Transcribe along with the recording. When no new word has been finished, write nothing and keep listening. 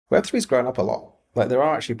Web3's grown up a lot. Like, there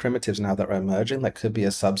are actually primitives now that are emerging that could be a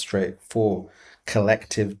substrate for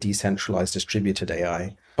collective, decentralized, distributed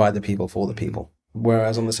AI by the people for the people.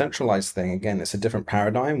 Whereas on the centralized thing, again, it's a different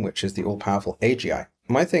paradigm, which is the all-powerful AGI.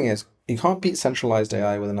 My thing is, you can't beat centralized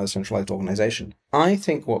AI with another centralized organization. I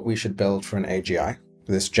think what we should build for an AGI,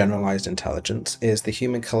 this generalized intelligence, is the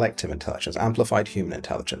human collective intelligence, amplified human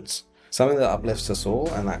intelligence. Something that uplifts us all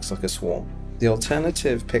and acts like a swarm. The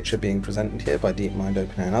alternative picture being presented here by DeepMind,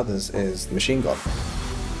 OpenAI, and others is the machine god.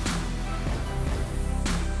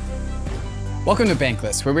 Welcome to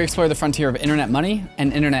Bankless, where we explore the frontier of internet money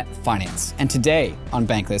and internet finance. And today on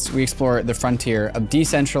Bankless, we explore the frontier of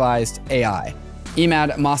decentralized AI.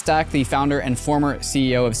 Emad Mostaque, the founder and former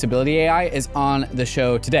CEO of Stability AI, is on the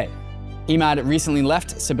show today. Emad recently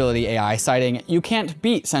left Stability AI, citing, "You can't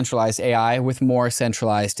beat centralized AI with more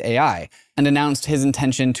centralized AI," and announced his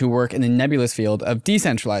intention to work in the nebulous field of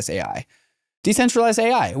decentralized AI. Decentralized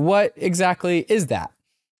AI, what exactly is that?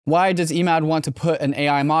 Why does Emad want to put an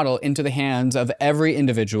AI model into the hands of every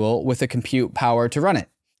individual with the compute power to run it?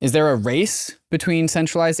 Is there a race between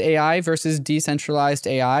centralized AI versus decentralized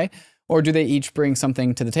AI, or do they each bring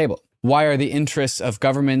something to the table? Why are the interests of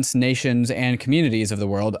governments, nations, and communities of the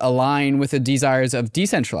world align with the desires of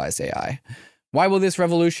decentralized AI? Why will this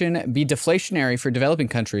revolution be deflationary for developing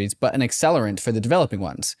countries, but an accelerant for the developing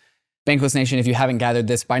ones? Bankless Nation, if you haven't gathered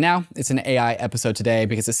this by now, it's an AI episode today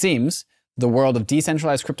because it seems the world of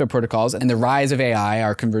decentralized crypto protocols and the rise of AI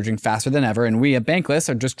are converging faster than ever, and we at Bankless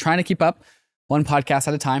are just trying to keep up, one podcast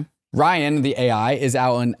at a time. Ryan, the AI, is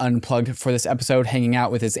out and unplugged for this episode, hanging out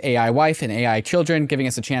with his AI wife and AI children, giving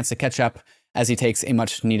us a chance to catch up as he takes a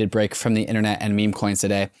much needed break from the internet and meme coins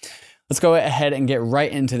today. Let's go ahead and get right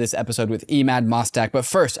into this episode with Emad Mostaque. But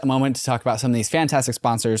first, a moment to talk about some of these fantastic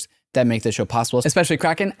sponsors that make this show possible, especially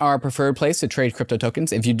KRAKEN, our preferred place to trade crypto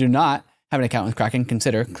tokens. If you do not have an account with KRAKEN,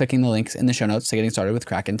 consider clicking the links in the show notes to getting started with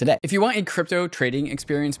KRAKEN today. If you want a crypto trading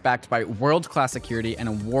experience backed by world-class security and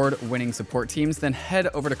award-winning support teams, then head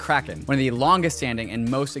over to KRAKEN, one of the longest-standing and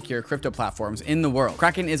most secure crypto platforms in the world.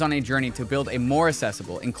 KRAKEN is on a journey to build a more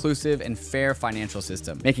accessible, inclusive, and fair financial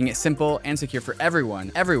system, making it simple and secure for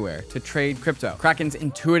everyone, everywhere, to trade crypto. KRAKEN's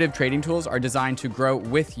intuitive trading tools are designed to grow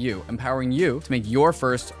with you, empowering you to make your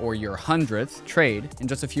first or your 100th trade in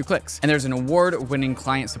just a few clicks. And there's an award-winning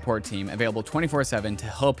client support team available 24/7 to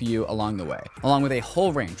help you along the way, along with a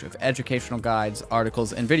whole range of educational guides,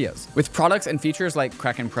 articles, and videos. With products and features like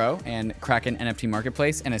KRAKEN Pro and KRAKEN NFT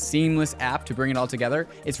Marketplace and a seamless app to bring it all together,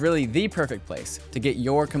 it's really the perfect place to get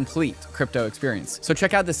your complete crypto experience. So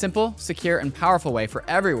check out the simple, secure, and powerful way for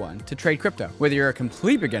everyone to trade crypto, whether you're a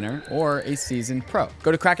complete beginner or a seasoned pro.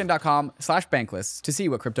 Go to kraken.com/bankless to see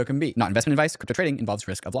what crypto can be. Not investment advice. Crypto trading involves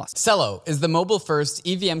risk of loss. CELO is the mobile-first,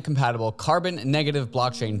 EVM-compatible, carbon-negative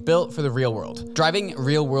blockchain built for the real world, driving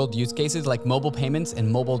real-world use cases like mobile payments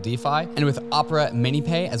and mobile DeFi. And with Opera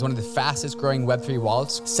MiniPay as one of the fastest-growing Web3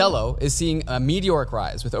 wallets, CELO is seeing a meteoric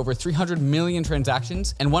rise with over 300 million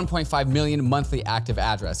transactions and 1.5 million monthly active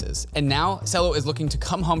addresses. And now, CELO is looking to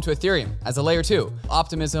come home to Ethereum as a layer 2.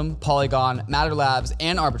 Optimism, Polygon, Matter Labs,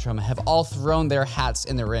 and Arbitrum have all thrown their hats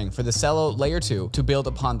in the ring for the CELO layer 2 to build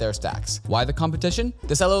upon their stacks. Why the competition?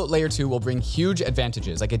 The CELO layer 2 will bring huge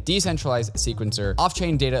advantages like a decentralized sequencer,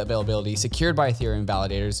 off-chain data availability, secured by Ethereum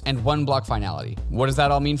validators, and one block finality. What does that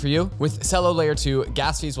all mean for you? With CELO Layer 2,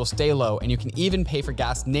 gas fees will stay low, and you can even pay for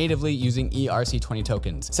gas natively using ERC20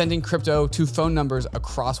 tokens, sending crypto to phone numbers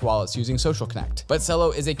across wallets using Social Connect. But CELO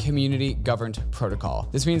is a community-governed protocol.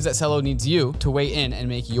 This means that CELO needs you to weigh in and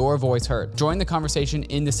make your voice heard. Join the conversation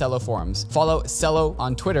in the CELO forums, follow CELO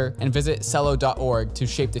on Twitter, and visit celo.org to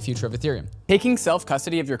shape the future of Ethereum. Taking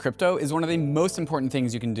self-custody of your crypto is one of the most important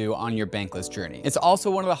things you can do on your bankless journey. It's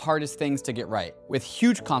also one of the hardest things to get right, with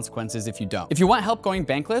huge consequences if you don't. If you want help going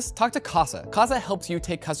bankless, talk to CASA. CASA helps you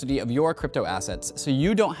take custody of your crypto assets so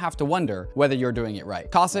you don't have to wonder whether you're doing it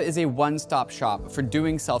right. CASA is a one-stop shop for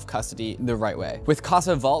doing self-custody the right way. With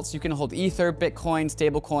CASA vaults, you can hold Ether, Bitcoin,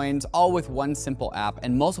 stablecoins, all with one simple app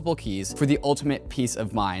and multiple keys for the ultimate peace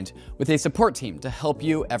of mind, with a support team to help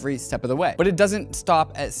you every step of the way. But it doesn't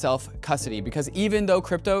stop at self-custody, because even though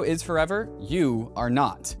crypto is forever, you are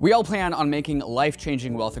not. We all plan on making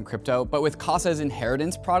life-changing wealth in crypto, but with CASA's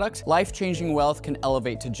inheritance product, life-changing wealth can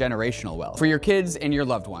elevate to generational wealth for your kids and your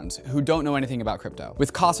loved ones who don't know anything about crypto.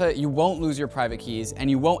 With CASA, you won't lose your private keys and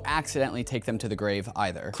you won't accidentally take them to the grave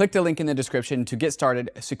either. Click the link in the description to get started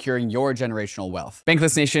securing your generational wealth.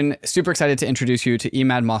 Bankless Nation, super excited to introduce you to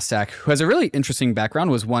Emad Mostaque, who has a really interesting background,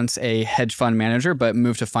 was once a hedge fund manager, but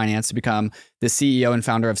moved to finance to become the CEO and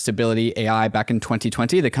founder of Stability AI AI back in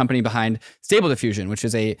 2020, the company behind Stable Diffusion, which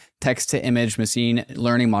is a text-to-image machine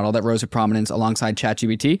learning model that rose to prominence alongside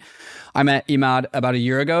ChatGPT. I met Emad about a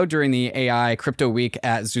year ago during the AI Crypto Week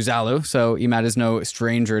at Zuzalu, so Emad is no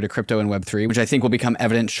stranger to crypto and Web3, which I think will become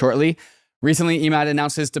evident shortly. Recently, Emad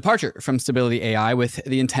announced his departure from Stability AI with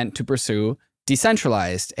the intent to pursue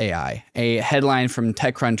Decentralized AI. A headline from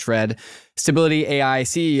TechCrunch read, Stability AI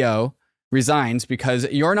CEO resigns because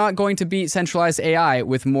you're not going to beat centralized AI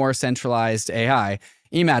with more centralized AI.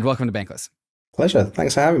 Emad, welcome to Bankless. Pleasure.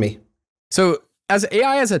 Thanks for having me. So as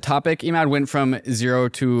AI as a topic, Emad went from 0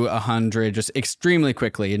 to 100 just extremely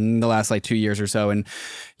quickly in the last 2 years or so. And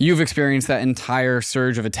you've experienced that entire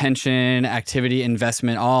surge of attention, activity,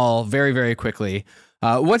 investment, all very, very quickly.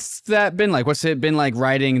 What's that been like? What's it been like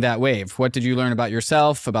riding that wave? What did you learn about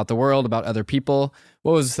yourself, about the world, about other people?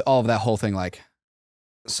 What was all of that whole thing like?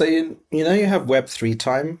 So you have Web3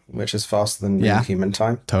 time, which is faster than human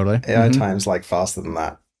time. Totally. AI time's faster than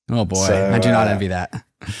that. Oh boy, so, I do not envy that.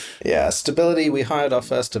 Yeah, Stability, we hired our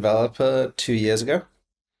first developer 2 years ago.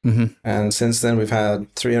 And since then we've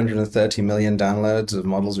had 330 million downloads of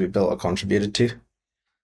models we built or contributed to.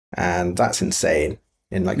 And that's insane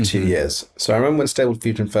in 2 years. So I remember when Stable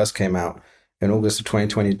Diffusion first came out in August of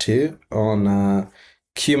 2022 on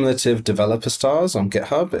cumulative developer stars on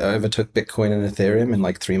GitHub. It overtook Bitcoin and Ethereum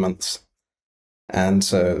in 3 months. And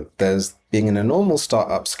so there's being in a normal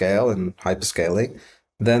startup scale and hyperscaling.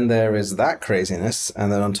 Then there is that craziness.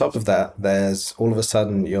 And then on top of that, there's all of a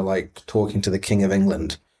sudden you're talking to the King of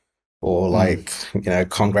England or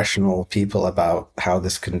congressional people about how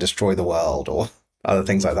this can destroy the world or other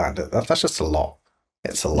things like that. That's just a lot.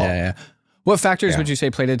 It's a lot. Yeah. What factors would you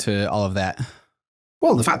say played into all of that?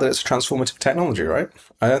 Well, the fact that it's a transformative technology, right?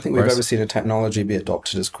 I don't think we've ever seen a technology be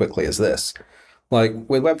adopted as quickly as this. With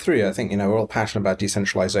Web3, I think, we're all passionate about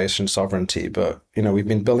decentralization, sovereignty, but, we've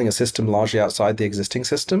been building a system largely outside the existing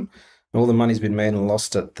system. And all the money's been made and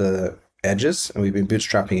lost at the edges, and we've been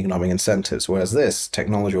bootstrapping economic incentives. Whereas this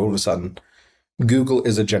technology, all of a sudden, Google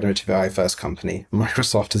is a generative AI first company.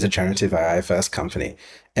 Microsoft is a generative AI first company.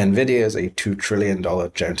 NVIDIA is a $2 trillion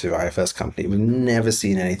generative AI first company. We've never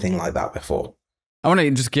seen anything like that before. I want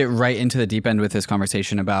to just get right into the deep end with this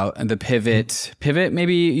conversation about the pivot,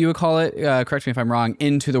 maybe you would call it, correct me if I'm wrong,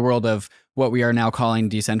 into the world of what we are now calling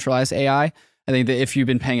decentralized AI. I think that if you've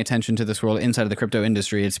been paying attention to this world inside of the crypto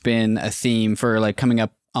industry, it's been a theme for coming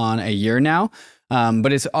up on a year now.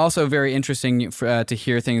 But it's also very interesting to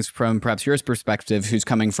hear things from perhaps your perspective, who's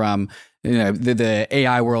coming from the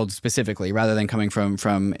AI world specifically, rather than coming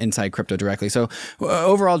from inside crypto directly. So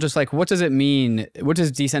overall, just what does it mean? What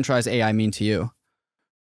does decentralized AI mean to you?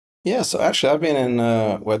 Yeah, so actually I've been in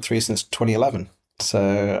Web3 since 2011.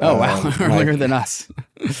 So oh wow, earlier than us.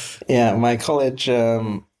 Yeah, my college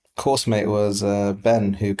course mate was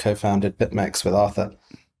Ben, who co-founded BitMEX with Arthur.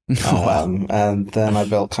 Oh, wow. And then I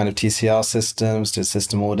built kind of TCR systems, did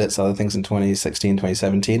system audits, other things in 2016,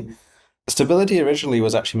 2017. Stability originally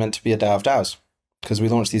was actually meant to be a DAO of DAOs because we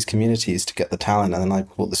launched these communities to get the talent, and then I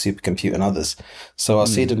bought the supercompute and others. So our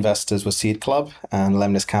seed investors were Seed Club and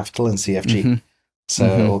Lemnis Capital and CFG.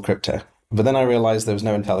 So all crypto. But then I realized there was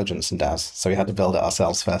no intelligence in DAOs, so we had to build it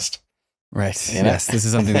ourselves first. Right. Yes, this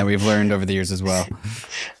is something that we've learned over the years as well.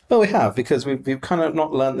 Well, we have, because we've kind of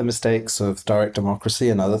not learned the mistakes of direct democracy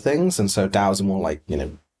and other things. And so DAOs are more like,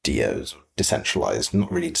 DOs, decentralized, not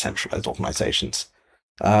really decentralized organizations.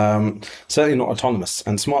 Certainly not autonomous.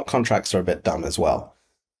 And smart contracts are a bit dumb as well.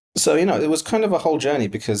 So, it was kind of a whole journey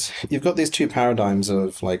because you've got these two paradigms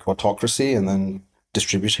of autocracy and then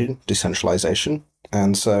distributed decentralization.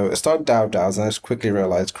 And so it started DAOs, and I just quickly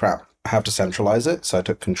realized, crap, I have to centralize it. So I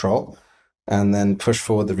took control and then push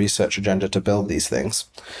forward the research agenda to build these things.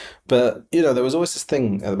 But, there was always this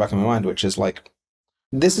thing at the back of my mind, which is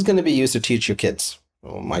this is going to be used to teach your kids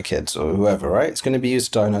or my kids or whoever, right? It's going to be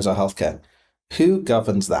used to diagnose our healthcare. Who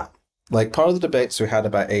governs that? Part of the debates we had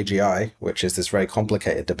about AGI, which is this very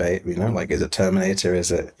complicated debate, is it Terminator?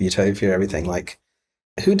 Is it Utopia? Everything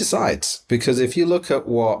who decides? Because if you look at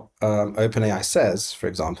what OpenAI says, for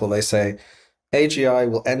example, they say AGI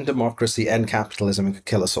will end democracy, end capitalism, and could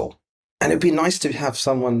kill us all. And it'd be nice to have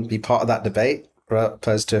someone be part of that debate,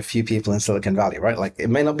 opposed to a few people in Silicon Valley, right?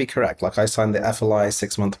 It may not be correct. I signed the FLI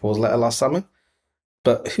 6-month pause letter last summer,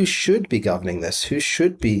 but who should be governing this? Who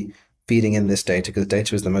should be feeding in this data? Because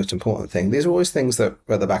data is the most important thing. These are always things that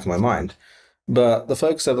were at the back of my mind. But the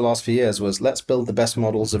focus over the last few years was let's build the best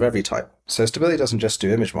models of every type. So Stability doesn't just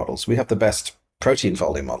do image models. We have the best protein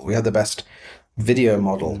folding model. We have the best video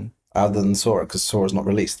model other than Sora, because Sora is not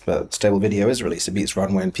released, but Stable Video is released. It beats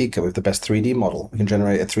Runway and Pico with the best 3D model. We can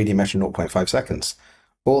generate a 3D mesh in 0.5 seconds.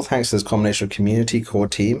 All thanks to this combination of community, core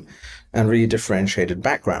team, and really differentiated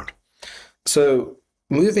background. So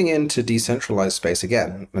moving into decentralized space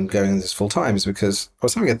again and going this full time is because I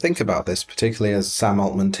was having a think about this, particularly as Sam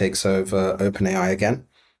Altman takes over OpenAI again.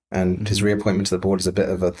 And his reappointment to the board is a bit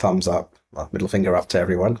of a thumbs up, well, middle finger up to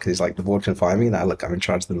everyone, because he's like, the board can fire me. Now, look, I'm in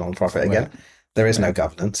charge of the nonprofit again. Right. There is no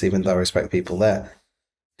governance, even though I respect people there.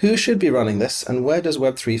 Who should be running this, and where does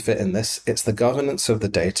Web3 fit in this? It's the governance of the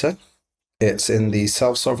data. It's in the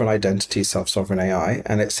self-sovereign identity, self-sovereign AI,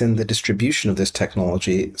 and it's in the distribution of this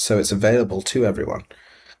technology so it's available to everyone.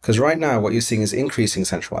 Because right now, what you're seeing is increasing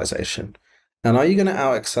centralization. And are you going to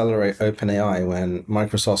out-accelerate OpenAI when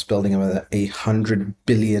Microsoft's building a $100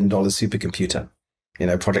 billion supercomputer? You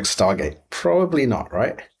know, Project Stargate? Probably not,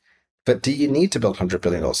 right? But do you need to build $100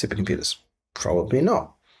 billion supercomputers? Probably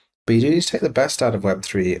not. But you do need to take the best out of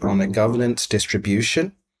Web3 on a governance,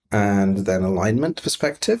 distribution, and then alignment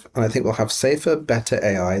perspective. And I think we'll have safer, better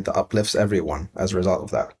AI that uplifts everyone as a result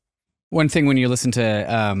of that. One thing when you listen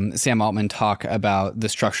to Sam Altman talk about the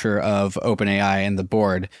structure of OpenAI and the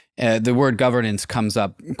board, the word governance comes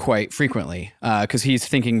up quite frequently because he's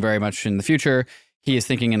thinking very much in the future. He is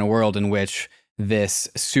thinking in a world in which this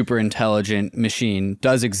super intelligent machine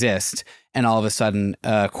does exist, and all of a sudden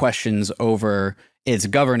questions over its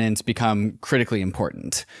governance become critically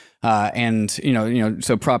important. And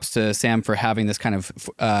so props to Sam for having this kind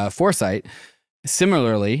of foresight.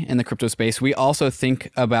 Similarly, in the crypto space, we also think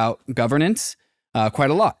about governance quite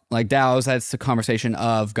a lot. Like DAOs, that's the conversation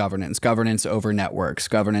of governance over networks,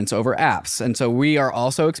 governance over apps. And so we are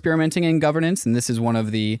also experimenting in governance. And this is one of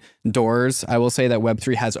the doors, I will say, that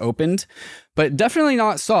Web3 has opened, but definitely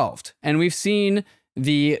not solved. And we've seen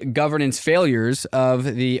the governance failures of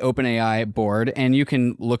the OpenAI board, and you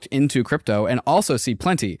can look into crypto and also see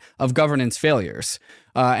plenty of governance failures.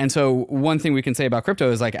 And so one thing we can say about crypto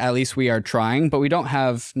is like, at least we are trying, but we don't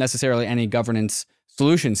have necessarily any governance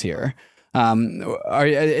solutions here. How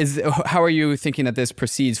are you thinking that this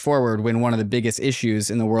proceeds forward when one of the biggest issues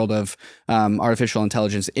in the world of artificial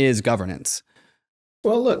intelligence is governance?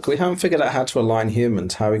 Well, look, we haven't figured out how to align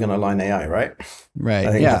humans. How are we going to align AI, right? Right.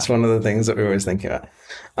 I think that's one of the things that we're always thinking about.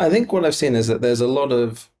 I think what I've seen is that there's a lot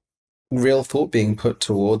of real thought being put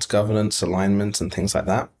towards governance, alignment, and things like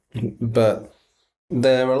that. But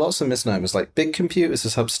there are lots of misnomers, like big compute is a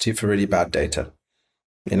substitute for really bad data.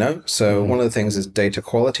 So one of the things is data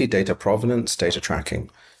quality, data provenance, data tracking.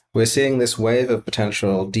 We're seeing this wave of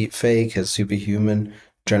potential deep fake as superhuman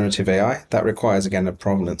generative AI. That requires, again, a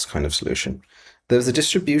provenance kind of solution. There's a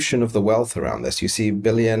distribution of the wealth around this. You see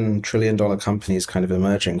billion, trillion-dollar companies kind of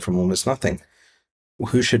emerging from almost nothing.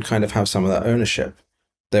 Who should kind of have some of that ownership?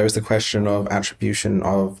 There is the question of attribution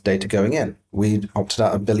of data going in. We opted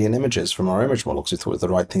out 1 billion images from our image model because we thought it was the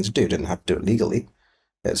right thing to do, didn't have to do it legally,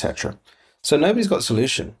 etc. So nobody's got a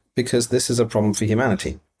solution because this is a problem for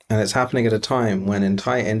humanity. And it's happening at a time when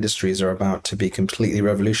entire industries are about to be completely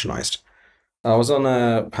revolutionized. I was on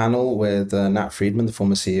a panel with Nat Friedman, the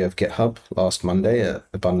former CEO of GitHub, last Monday at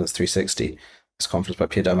Abundance 360, this conference by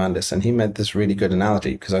Peter Diamandis, and he made this really good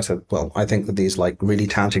analogy because I said, well, I think that these like really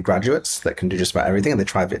talented graduates that can do just about everything and they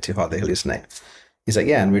try a bit too hard, they hallucinate. He's like,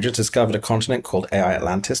 yeah, and we just discovered a continent called AI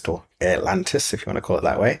Atlantis, or Atlantis, if you want to call it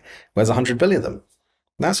that way, where there's 100 billion of them.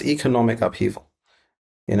 That's economic upheaval.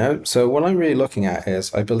 So what I'm really looking at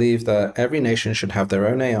is I believe that every nation should have their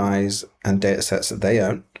own AIs and data sets that they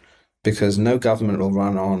own, because no government will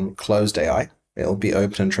run on closed AI. It'll be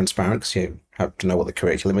open and transparent because you have to know what the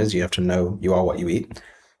curriculum is. You have to know you are what you eat.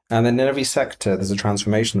 And then in every sector, there's a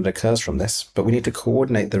transformation that occurs from this, but we need to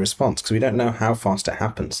coordinate the response because we don't know how fast it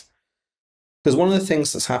happens. Because one of the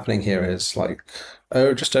things that's happening here is like,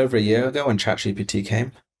 just over a year ago when ChatGPT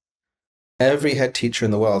came, every head teacher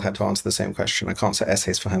in the world had to answer the same question. I can't set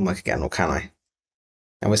essays for homework again, or can I?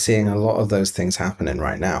 And we're seeing a lot of those things happening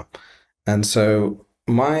right now. And so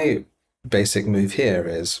my basic move here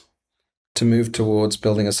is to move towards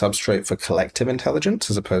building a substrate for collective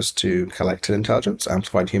intelligence as opposed to collected intelligence,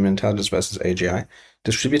 amplified human intelligence versus AGI,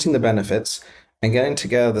 distributing the benefits and getting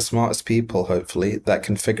together the smartest people, hopefully, that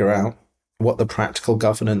can figure out what the practical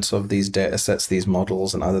governance of these data sets, these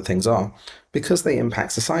models and other things are, because they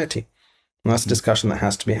impact society. And that's a discussion that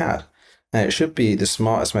has to be had. And it should be the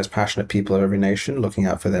smartest, most passionate people of every nation looking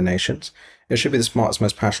out for their nations. It should be the smartest,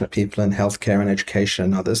 most passionate people in healthcare and education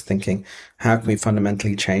and others thinking, how can we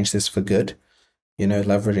fundamentally change this for good?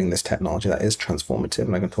 Leveraging this technology that is transformative,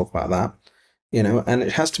 and I can talk about that. And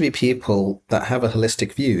it has to be people that have a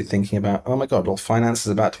holistic view thinking about, oh my God, well, finance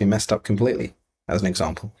is about to be messed up completely, as an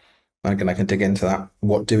example. And I can dig into that.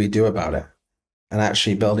 What do we do about it? And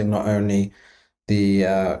actually building not only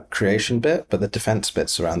the creation bit, but the defense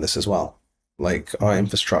bits around this as well. like our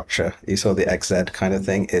infrastructure, you saw the XZ kind of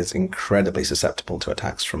thing, is incredibly susceptible to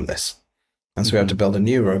attacks from this. And so we have to build a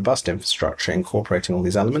new robust infrastructure incorporating all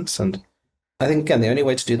these elements. And I think, again, the only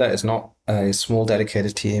way to do that is not a small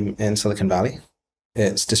dedicated team in Silicon Valley.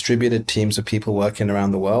 It's distributed teams of people working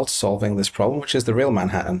around the world solving this problem, which is the real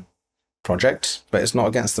Manhattan project, but it's not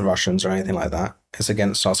against the Russians or anything like that. It's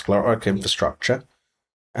against our sclerotic infrastructure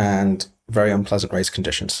and very unpleasant race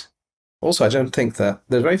conditions. Also, I don't think that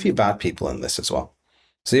there's very few bad people in this as well.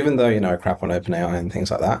 So even though, I crap on OpenAI and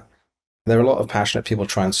things like that, there are a lot of passionate people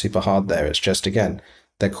trying super hard there. It's just, again,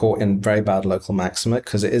 they're caught in very bad local maxima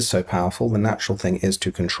because it is so powerful. The natural thing is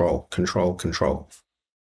to control.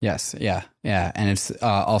 Yes, yeah, and it's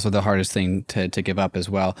also the hardest thing to give up as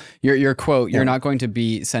well. Your quote, "You're not going to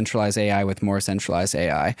beat centralized AI with more centralized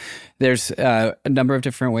AI." There's a number of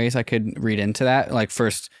different ways I could read into that. Like,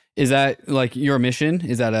 first, is that like your mission?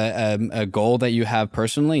 Is that a goal that you have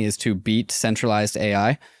personally, is to beat centralized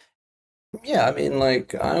AI? Yeah, I mean,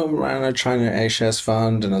 like, I ran a China A-shares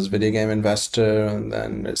fund and I was a video game investor, and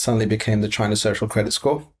then it suddenly became the China Social Credit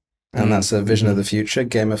Score. And that's a vision of the future,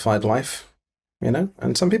 gamified life.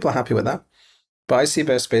 And some people are happy with that. But I see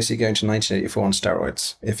best basically going to 1984 on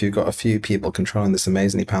steroids. If you've got a few people controlling this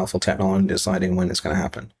amazingly powerful technology and deciding when it's going to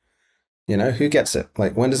happen. Who gets it?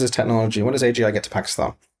 Like, when does AGI get to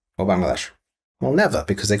Pakistan or Bangladesh? Well, never,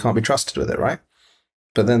 because they can't be trusted with it, right?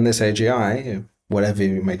 But then this AGI, whatever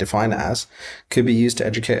you may define it as, could be used to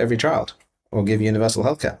educate every child or give universal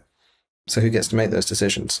healthcare. So who gets to make those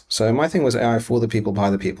decisions? So my thing was AI for the people, by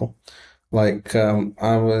the people. Like, in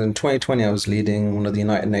 2020, I was leading one of the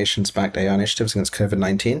United Nations-backed AI initiatives against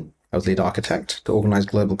COVID-19. I was lead architect to organize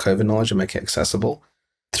global COVID knowledge and make it accessible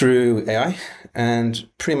through AI. And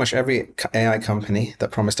pretty much every AI company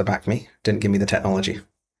that promised to back me didn't give me the technology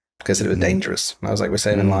because it was dangerous. And I was like, we're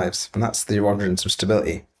saving lives. And that's the origins of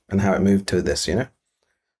stability and how it moved to this,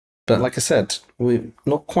 But like I said, we're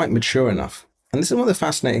not quite mature enough. And this is one of the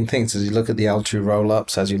fascinating things as you look at the L2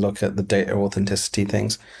 roll-ups, as you look at the data authenticity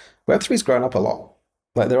things. Web3's grown up a lot.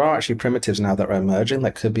 Like, there are actually primitives now that are emerging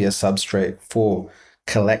that could be a substrate for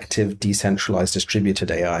collective, decentralized,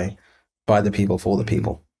 distributed AI by the people, for the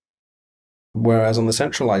people. Whereas on the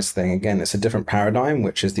centralized thing, again, it's a different paradigm,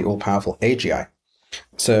 which is the all-powerful AGI.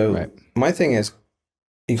 So my thing is,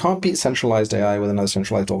 you can't beat centralized AI with another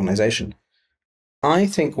centralized organization. I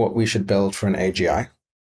think what we should build for an AGI,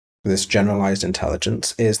 this generalized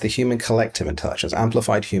intelligence, is the human collective intelligence,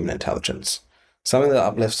 amplified human intelligence. Something that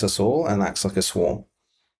uplifts us all and acts like a swarm.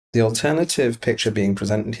 The alternative picture being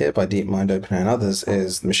presented here by DeepMind, OpenAI, and others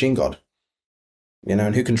is the machine god.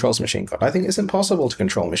 And who controls machine god? I think it's impossible to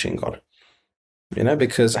control machine god.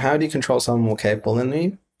 Because how do you control someone more capable than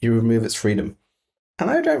you? You remove its freedom. And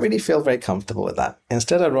I don't really feel very comfortable with that.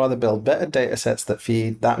 Instead, I'd rather build better data sets that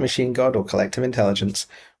feed that machine god or collective intelligence,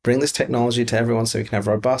 bring this technology to everyone so we can have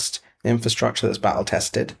robust infrastructure that's battle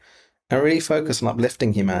tested, and really focus on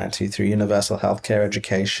uplifting humanity through universal healthcare,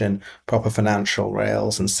 education, proper financial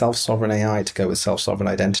rails, and self-sovereign AI to go with self-sovereign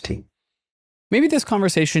identity. Maybe this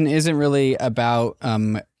conversation isn't really about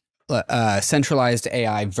centralized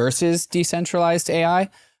AI versus decentralized AI,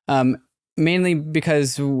 mainly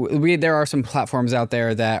because there are some platforms out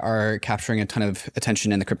there that are capturing a ton of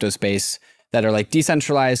attention in the crypto space that are like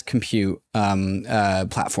decentralized compute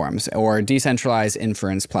platforms or decentralized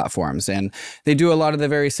inference platforms. And they do a lot of the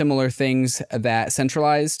very similar things that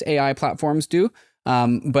centralized AI platforms do.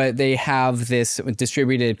 But they have this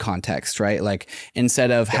distributed context, right? Like,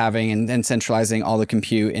 instead of having and centralizing all the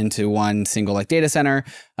compute into one single like data center,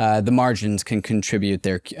 the margins can contribute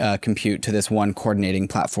their compute to this one coordinating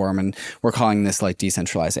platform. And we're calling this like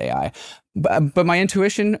decentralized AI. But my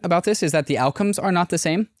intuition about this is that the outcomes are not the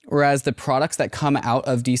same, whereas the products that come out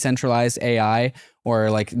of decentralized AI or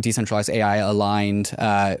like decentralized AI aligned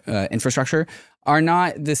infrastructure are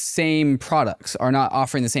not the same products, are not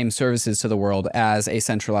offering the same services to the world as a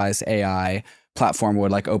centralized AI platform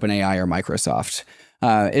would, like OpenAI or Microsoft.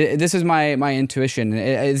 This is my intuition.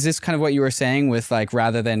 Is this kind of what you were saying with, like,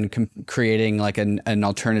 rather than creating like an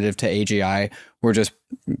alternative to AGI, we're just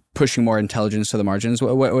pushing more intelligence to the margins?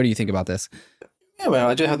 What do you think about this? Yeah, well,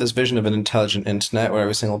 I do have this vision of an intelligent internet where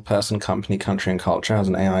every single person, company, country, and culture has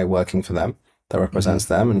an AI working for them that represents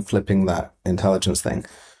them and flipping that intelligence thing.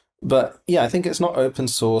 But yeah, I think it's not open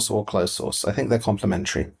source or closed source. I think they're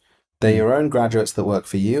complementary. They're your own graduates that work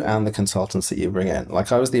for you and the consultants that you bring in.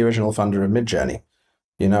 Like, I was the original funder of Midjourney.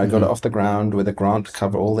 I got it off the ground with a grant to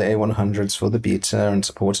cover all the A100s for the beta and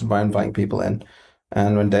supported by inviting people in.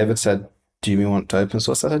 And when David said, do you want to open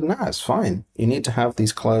source? I said, no, it's fine. You need to have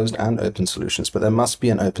these closed and open solutions, but there must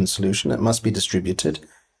be an open solution. It must be distributed.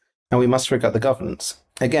 and we must figure out the governance.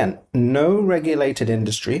 Again, no regulated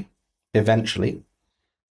industry eventually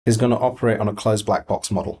is going to operate on a closed black box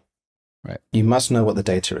model. Right. You must know what the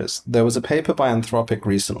data is. There was a paper by Anthropic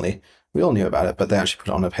recently. We all knew about it, but they actually put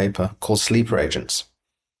it on a paper called Sleeper Agents.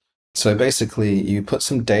 So basically, you put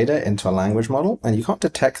some data into a language model, and you can't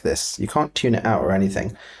detect this. You can't tune it out or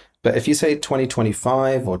anything. But if you say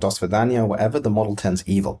 2025 or Dos Vidania or whatever, the model turns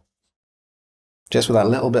evil. Just with that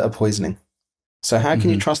little bit of poisoning. So how can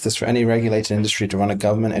you trust this for any regulated industry to run a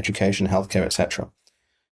government, education, healthcare, etc.?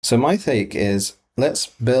 So my take is, let's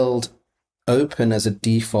build open as a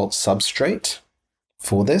default substrate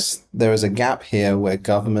for this. There is a gap here where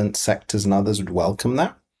government sectors and others would welcome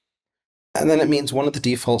that. And then it means one of the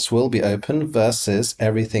defaults will be open versus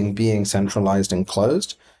everything being centralized and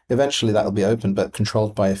closed. Eventually that will be open, but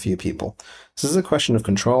controlled by a few people. So this is a question of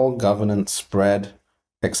control, governance, spread,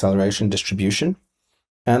 acceleration, distribution.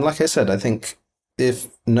 And like I said, I think if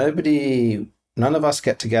none of us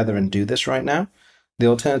get together and do this right now, the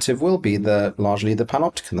alternative will be largely the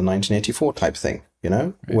panopticon, the 1984 type thing,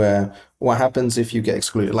 right. Where what happens if you get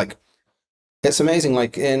excluded? Like, it's amazing.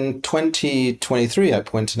 Like in 2023, I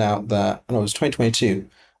pointed out that, no, it was 2022,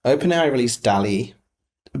 OpenAI released DALL-E,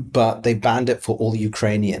 but they banned it for all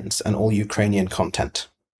Ukrainians and all Ukrainian content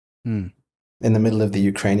in the middle of the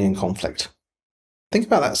Ukrainian conflict. Think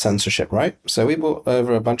about that censorship, right? So we brought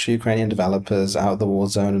over a bunch of Ukrainian developers out of the war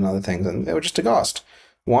zone and other things, and they were just aghast.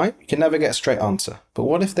 Why? You can never get a straight answer. But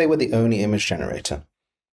what if they were the only image generator?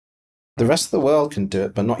 The rest of the world can do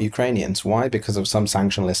it, but not Ukrainians. Why? Because of some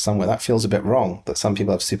sanction list somewhere. That feels a bit wrong, that some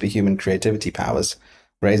people have superhuman creativity powers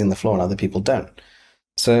raising the floor and other people don't.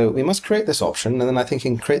 So we must create this option, and then I think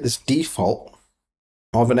you can create this default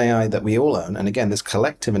of an AI that we all own. And again, this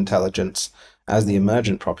collective intelligence as the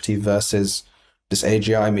emergent property versus this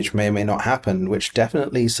AGI, which may or may not happen, which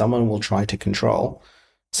definitely someone will try to control,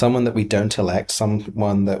 someone that we don't elect,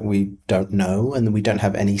 someone that we don't know and that we don't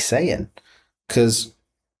have any say in. Because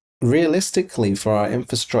realistically, for our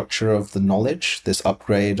infrastructure of the knowledge, this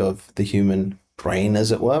upgrade of the human brain,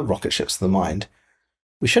 as it were, rocket ships to the mind,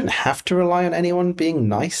 we shouldn't have to rely on anyone being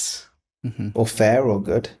nice or fair or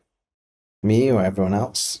good, me or everyone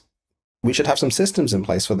else. We should have some systems in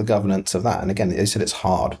place for the governance of that. And again, they said it's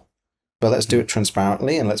hard, but let's do it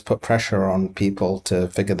transparently and let's put pressure on people to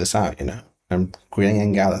figure this out, and bring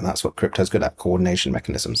and gather. And that's what crypto's good at, coordination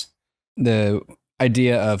mechanisms. The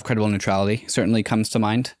idea of credible neutrality certainly comes to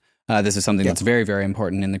mind. This is something that's very, very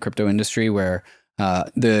important in the crypto industry, where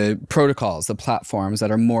the protocols, the platforms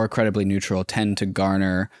that are more credibly neutral tend to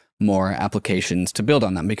garner more applications to build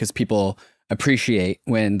on them, because people appreciate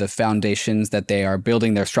when the foundations that they are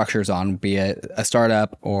building their structures on, be it a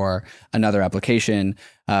startup or another application,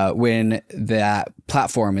 when that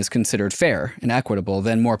platform is considered fair and equitable,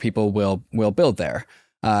 then more people will build there.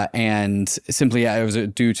 And simply it was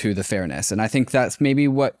due to the fairness. And I think that's maybe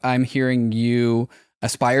what I'm hearing you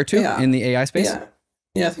aspire to in the AI space.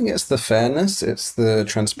 Yeah, I think it's the fairness, it's the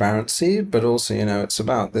transparency, but also, it's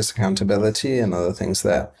about this accountability and other things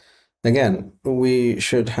there. Again, we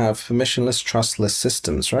should have permissionless, trustless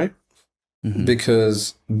systems, right?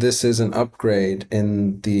 Because this is an upgrade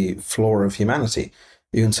in the floor of humanity.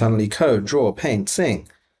 You can suddenly code, draw, paint, sing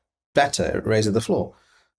better. It raises the floor.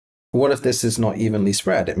 What if this is not evenly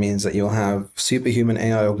spread? It means that you'll have superhuman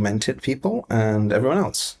AI augmented people and everyone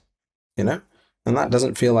else, and that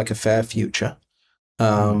doesn't feel like a fair future.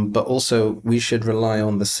 But also we should rely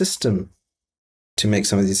on the system to make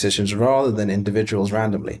some of these decisions rather than individuals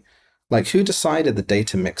randomly. Like, who decided the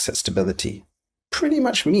data mix at stability? Pretty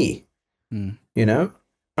much me, and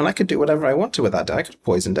I could do whatever I want to with that. I could have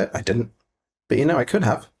poisoned it. I didn't. But, I could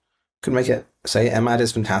have. Could make it say Emad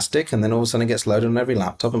is fantastic, and then all of a sudden it gets loaded on every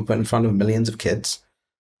laptop and put in front of millions of kids.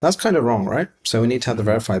 That's kind of wrong, right? So we need to have the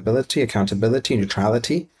verifiability, accountability,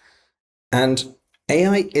 neutrality. And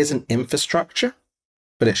AI isn't infrastructure,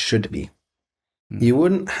 but it should be. You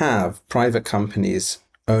wouldn't have private companies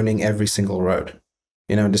owning every single road,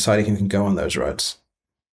 and deciding who can go on those roads,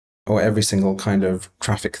 or every single kind of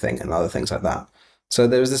traffic thing and other things like that. So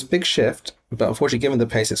there was this big shift, but unfortunately, given the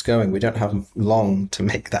pace it's going, we don't have long to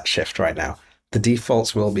make that shift right now. The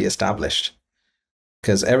defaults will be established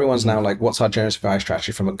because everyone's now like, what's our generative AI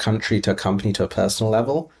strategy from a country to a company to a personal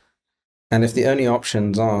level? And if the only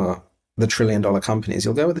options are the $1 trillion companies,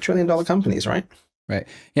 you'll go with the $1 trillion companies, right? Right.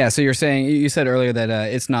 Yeah. So you said earlier that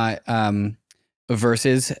it's not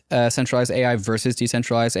versus centralized AI versus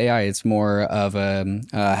decentralized AI. It's more of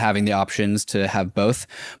having the options to have both,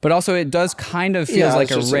 but also it does kind of feels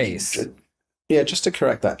like a race. Just to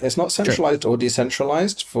correct that, it's not centralized or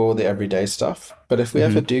decentralized for the everyday stuff. But if we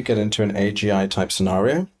ever do get into an AGI type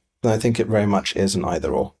scenario, then I think it very much is an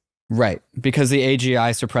either or. Right. Because the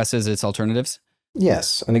AGI suppresses its alternatives.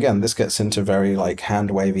 Yes. And again, this gets into very like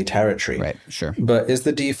hand wavy territory. Right. Sure. But is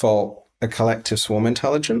the default a collective swarm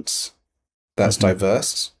intelligence that's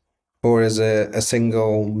diverse? Or is it a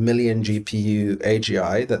single million GPU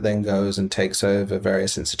AGI that then goes and takes over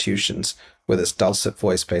various institutions with its dulcet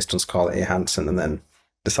voice based on Scarlett Johansson and then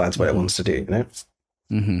decides what it wants to do, you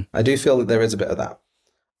know? I do feel that there is a bit of that.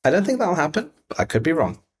 I don't think that'll happen, but I could be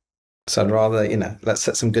wrong. So I'd rather, you know, let's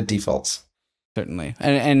set some good defaults. Certainly.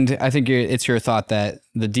 And I think it's your thought that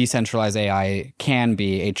the decentralized AI can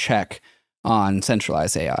be a check on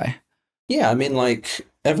centralized AI. Yeah, I mean, like,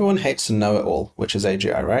 everyone hates to know it all, which is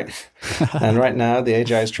AGI, right? And right now, the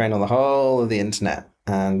AGI is trained on the whole of the internet,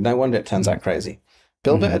 and no wonder it turns out crazy.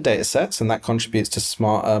 Build better data sets, and that contributes to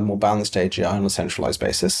smarter, more balanced AGI on a centralized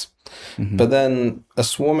basis. But then a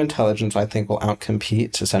swarm intelligence, I think, will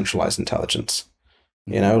outcompete a centralized intelligence.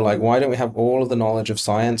 You know, like, why don't we have all of the knowledge of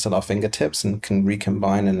science at our fingertips and can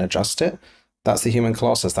recombine and adjust it? That's the human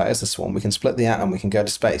colossus. That is the swarm. We can split the atom. We can go to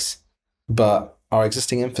space. But our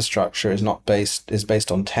existing infrastructure is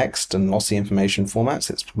based on text and lossy information formats.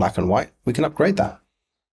 It's black and white. We can upgrade that.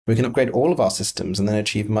 We can upgrade all of our systems and then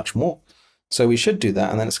achieve much more. So we should do that.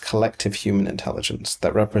 And then it's collective human intelligence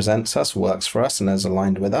that represents us, works for us, and is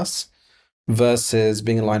aligned with us, versus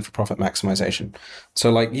being aligned for profit maximization.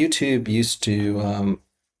 So like YouTube used to,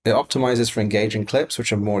 it optimizes for engaging clips,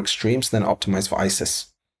 which are more extreme, so then optimize for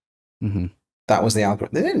ISIS. That was the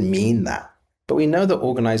algorithm. They didn't mean that. But we know that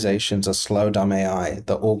organizations are slow, dumb AI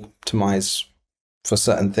that optimize for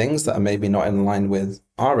certain things that are maybe not in line with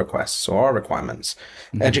our requests or our requirements.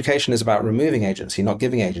 Education is about removing agency, not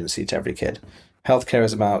giving agency to every kid. Healthcare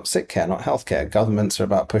is about sick care, not healthcare. Governments are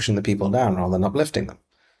about pushing the people down rather than uplifting them.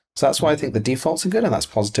 So that's why I think the defaults are good, and that's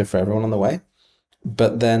positive for everyone on the way.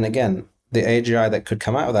 But then again, the AGI that could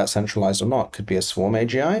come out of that, centralized or not, could be a swarm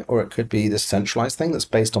AGI, or it could be this centralized thing that's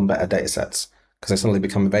based on better data sets, because they suddenly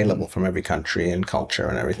become available from every country and culture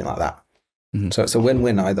and everything like that. So it's a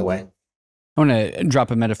win-win either way. I want to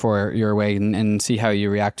drop a metaphor your way and see how you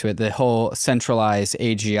react to it. The whole centralized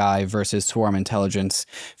AGI versus swarm intelligence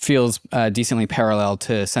feels decently parallel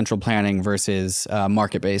to central planning versus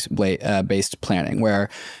market-based planning, where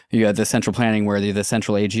you have the central planning where the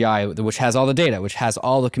central AGI, which has all the data, which has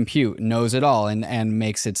all the compute, knows it all, and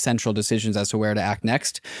makes its central decisions as to where to act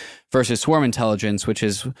next, versus swarm intelligence, which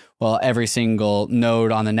is, well, every single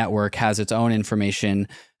node on the network has its own information,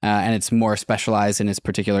 and it's more specialized in its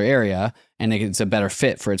particular area, and it's a better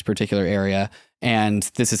fit for its particular area. And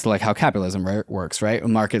this is like how capitalism works, right?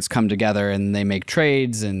 Markets come together and they make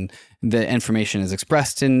trades, and the information is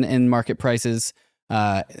expressed in market prices.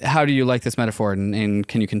 How do you like this metaphor, and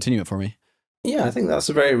can you continue it for me? Yeah, I think that's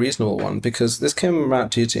a very reasonable one, because this came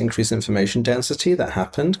about due to increased information density that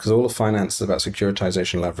happened, because all of finance is about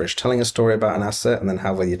securitization leverage, telling a story about an asset, and then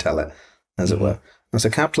how will you tell it, as it were. And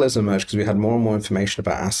so capitalism emerged because we had more and more information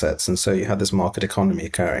about assets, and so you had this market economy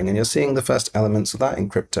occurring, and you're seeing the first elements of that in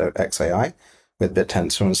crypto XAI with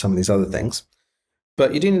BitTensor and some of these other things.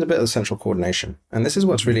 But you do need a bit of central coordination, and this is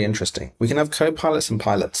what's really interesting. We can have co-pilots and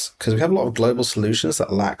pilots, because we have a lot of global solutions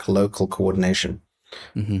that lack local coordination.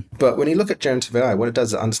 But when you look at generative AI, what it does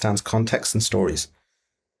is it understands context and stories.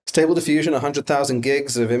 Stable diffusion, 100,000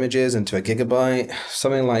 gigs of images into a gigabyte.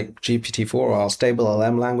 Something like GPT-4 or our stable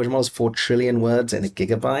LM language models, 4 trillion words in a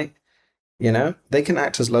gigabyte. You know, they can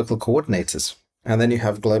act as local coordinators. And then you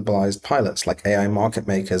have globalized pilots like AI market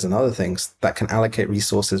makers and other things that can allocate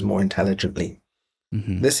resources more intelligently.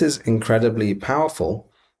 This is incredibly powerful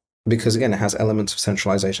because, again, it has elements of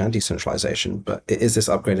centralization and decentralization, but it is this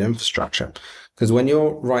upgraded infrastructure. Because when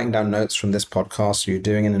you're writing down notes from this podcast, or you're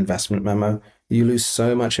doing an investment memo, you lose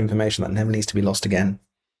so much information that never needs to be lost again.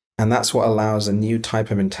 And that's what allows a new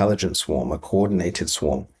type of intelligence swarm, a coordinated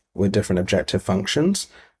swarm with different objective functions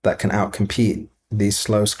that can outcompete these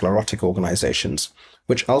slow sclerotic organizations,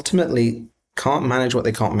 which ultimately can't manage what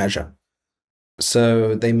they can't measure.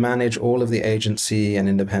 So they manage all of the agency and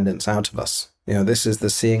independence out of us. You know, this is the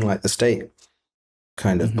seeing like the state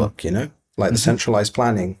kind of book, you know, like the centralized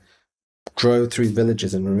planning drove through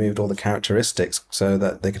villages and removed all the characteristics so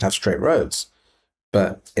that they could have straight roads.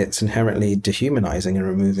 But it's inherently dehumanizing and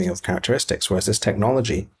removing of characteristics. Whereas this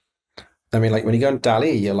technology, I mean, like when you go into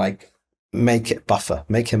DALL-E, you're like, make it buffer,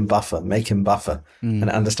 make him buffer, make him buffer. And it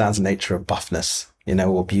understands the nature of buffness, you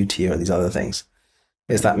know, or beauty or these other things.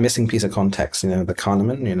 It's that missing piece of context, you know, the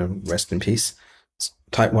Kahneman, you know, rest in peace,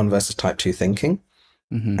 type 1 versus type 2 thinking.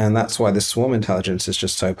 And that's why this swarm intelligence is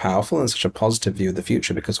just so powerful and such a positive view of the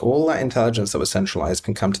future, because all that intelligence that was centralized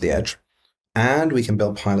can come to the edge. And we can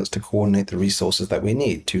build pilots to coordinate the resources that we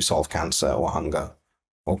need to solve cancer or hunger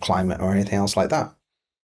or climate or anything else like that.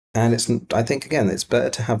 And I think, again, it's better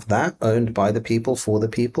to have that owned by the people, for the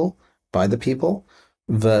people, by the people,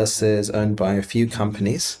 versus owned by a few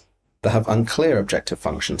companies that have unclear objective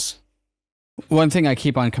functions. One thing I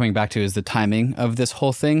keep on coming back to is the timing of this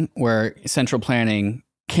whole thing, where central planning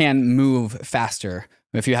can move faster.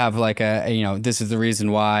 If you have like this is the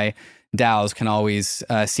reason why DAOs can always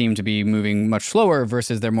seem to be moving much slower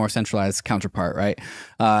versus their more centralized counterpart, right?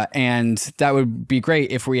 And that would be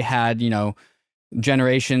great if we had,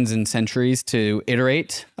 generations and centuries to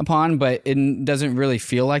iterate upon, but it doesn't really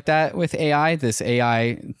feel like that with AI. This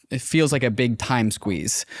AI, it feels like a big time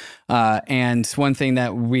squeeze. And one thing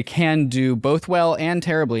that we can do both well and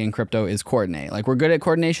terribly in crypto is coordinate. Like, we're good at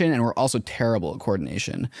coordination and we're also terrible at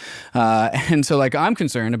coordination. And so like, I'm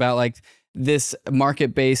concerned about like this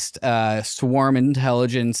market-based swarm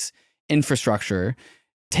intelligence infrastructure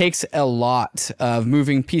takes a lot of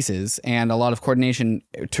moving pieces and a lot of coordination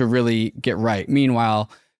to really get right. Meanwhile,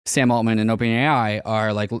 Sam Altman and OpenAI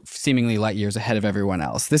are like seemingly light years ahead of everyone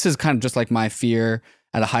else. This is kind of just like my fear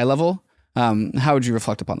at a high level. How would you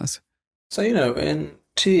reflect upon this? So, in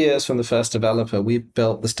 2 years from the first developer, we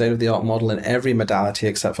built the state-of-the-art model in every modality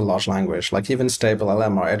except for large language, like even stable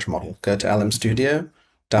LM or Edge model. Go to LM Studio,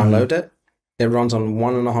 download it. It runs on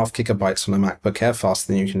 1.5 gigabytes on a MacBook Air,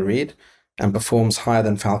 faster than you can read, and performs higher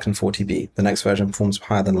than Falcon 40B. The next version performs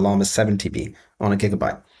higher than Llama 70B on a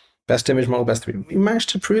gigabyte. Best image model, best 3. We managed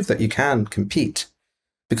to prove that you can compete.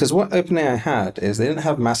 Because what OpenAI had is they didn't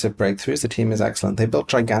have massive breakthroughs. The team is excellent. They built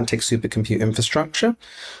gigantic supercompute infrastructure,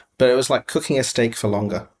 but it was like cooking a steak for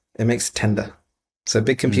longer. It makes it tender. So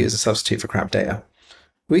big compute is a substitute for crap data.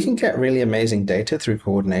 We can get really amazing data through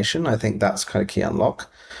coordination. I think that's kind of key unlock.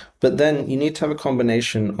 But then you need to have a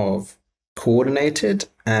combination of coordinated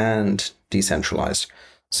and decentralized.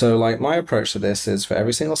 So like my approach to this is for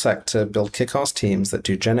every single sector, build kick-ass teams that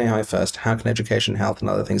do Gen AI first. How can education, health, and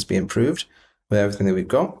other things be improved with everything that we've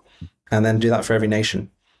got? And then do that for every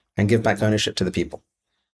nation and give back ownership to the people.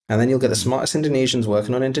 And then you'll get the smartest Indonesians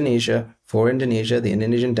working on Indonesia, for Indonesia, the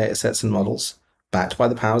Indonesian data sets and models, backed by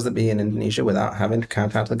the powers that be in Indonesia without having to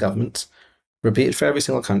count out the governments, repeated for every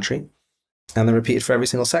single country, and then repeated for every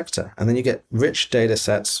single sector. And then you get rich data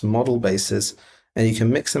sets, model bases, and you can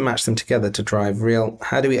mix and match them together to drive real,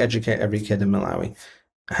 how do we educate every kid in Malawi?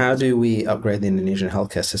 How do we upgrade the Indonesian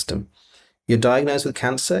healthcare system? You're diagnosed with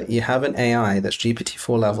cancer, you have an AI that's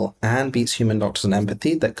GPT-4 level and beats human doctors on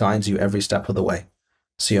empathy that guides you every step of the way.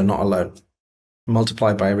 So you're not alone.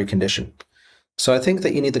 Multiplied by every condition. So I think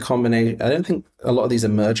that you need the combination. I don't think a lot of these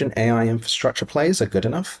emergent AI infrastructure plays are good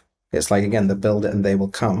enough. It's like, again, the build it and they will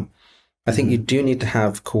come. I think you do need to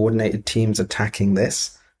have coordinated teams attacking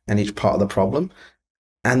this and each part of the problem.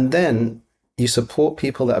 And then you support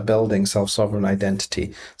people that are building self-sovereign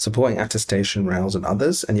identity, supporting attestation rails and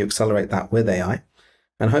others, and you accelerate that with AI.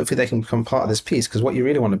 And hopefully they can become part of this piece, because what you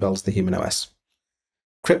really want to build is the human OS.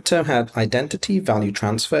 Crypto had identity, value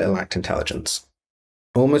transfer, it lacked intelligence.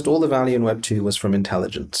 Almost all the value in Web 2 was from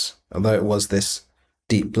intelligence, although it was this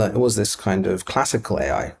it was this kind of classical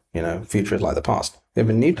AI, future is like the past. We have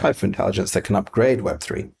a new type of intelligence that can upgrade Web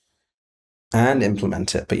 3 and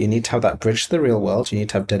implement it, but you need to have that bridge to the real world. You need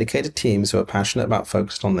to have dedicated teams who are passionate about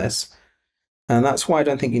focused on this. And that's why I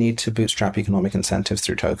don't think you need to bootstrap economic incentives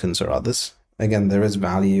through tokens or others. Again, there is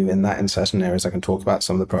value in that in certain areas. I can talk about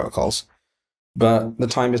some of the protocols. But the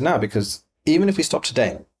time is now, because even if we stop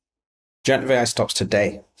today, generative AI stops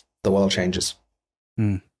today, the world changes.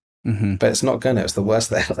 But it's not going to. It's the worst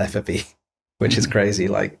that it'll ever be, which is crazy.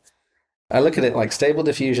 Like, I look at it like Stable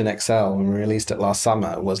Diffusion XL, when we released it last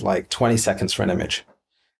summer, was like 20 seconds for an image.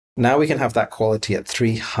 Now we can have that quality at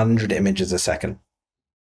 300 images a second.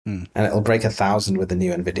 And it'll break 1,000 with the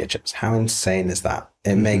new NVIDIA chips. How insane is that?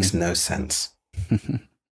 It makes no sense.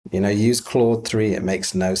 Use Claude 3, it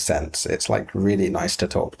makes no sense. It's like really nice to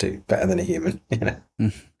talk to, better than a human.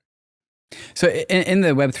 So in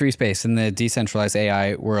the Web3 space, in the decentralized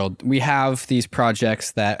AI world, we have these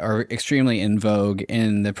projects that are extremely in vogue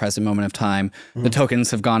in the present moment of time. The tokens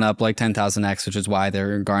have gone up like 10,000x, which is why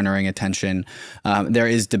they're garnering attention. There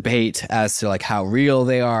is debate as to like how real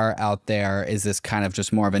they are out there. Is this kind of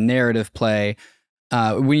just more of a narrative play?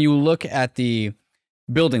 When you look at the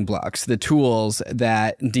building blocks, the tools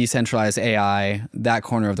that decentralized AI, that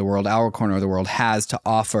corner of the world, our corner of the world, has to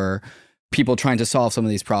offer people trying to solve some of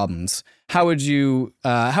these problems, how would you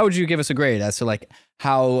give us a grade as to like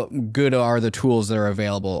how good are the tools that are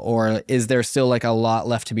available, or is there still like a lot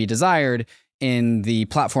left to be desired in the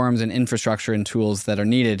platforms and infrastructure and tools that are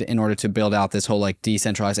needed in order to build out this whole like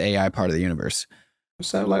decentralized AI part of the universe?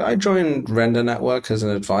 So like I joined Render Network as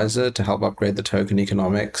an advisor to help upgrade the token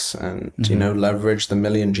economics and leverage the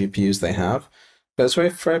million GPUs they have. But it's a very,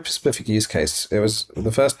 very specific use case. It was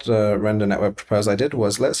the first render network proposal I did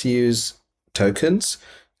was let's use tokens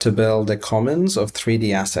to build a commons of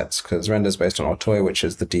 3D assets, because render is based on Otoy, which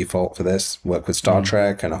is the default for this, work with Star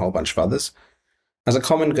Trek and a whole bunch of others, as a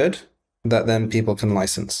common good that then people can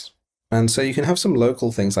license. And so you can have some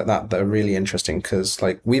local things like that that are really interesting, because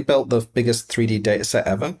like we built the biggest 3D data set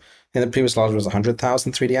ever. In the previous large was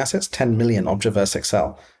 100,000 3D assets, 10 million Objaverse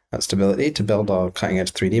Excel at stability to build our cutting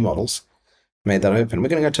edge 3D models. Made that open. We're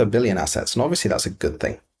going to go to 1 billion assets, and obviously that's a good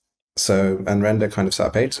thing. So, and render kind of set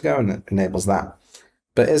up ages ago, and it enables that.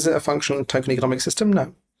 But is it a functional token economic system?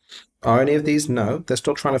 No. Are any of these? No. They're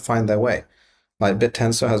still trying to find their way. Like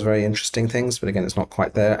BitTensor has very interesting things, but again, it's not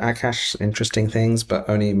quite there. Akash, interesting things, but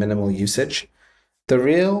only minimal usage. The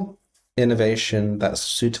real innovation that's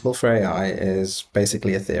suitable for AI is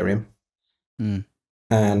basically Ethereum.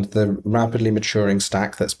 And the rapidly maturing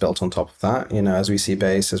stack that's built on top of that, as we see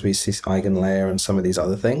Base, as we see EigenLayer and some of these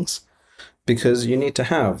other things, because you need to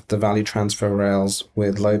have the value transfer rails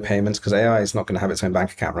with low payments, because AI is not going to have its own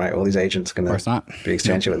bank account, right? All these agents are going to be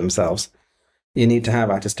exchanging with themselves. You need to have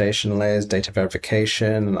attestation layers, data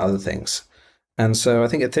verification, and other things. And so I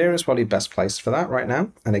think Ethereum is probably best placed for that right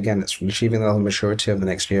now. And again, it's achieving the level of maturity over the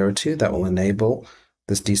next year or two that will enable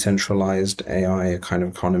this decentralized AI kind of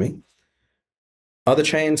economy. Other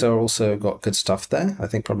chains are also got good stuff there. I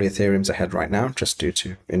think probably Ethereum's ahead right now, just due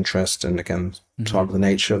to interest and again, sort of the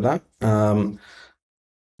nature of that.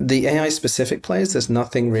 The AI specific plays, there's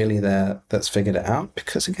nothing really there that's figured it out,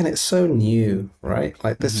 because again, it's so new, right?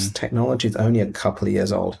 Like this technology is only a couple of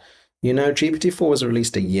years old. GPT-4 was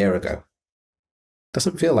released a year ago.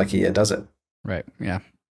 Doesn't feel like a year, does it? Right. Yeah.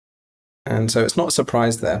 And so it's not a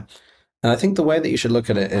surprise there. And I think the way that you should look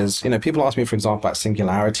at it is, people ask me, for example, about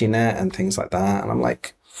SingularityNet and things like that. And I'm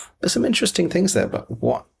like, there's some interesting things there, but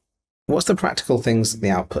what's the practical things, the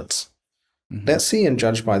outputs? Let's see and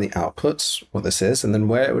judge by the outputs what this is, and then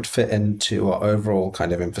where it would fit into our overall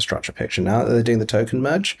kind of infrastructure picture. Now that they're doing the token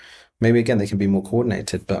merge, maybe again, they can be more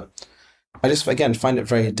coordinated, but I just, again, find it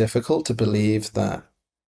very difficult to believe that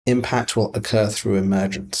impact will occur through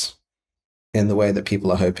emergence in the way that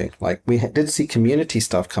people are hoping. Like we did see community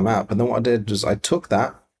stuff come out, but then what I did was I took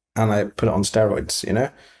that and I put it on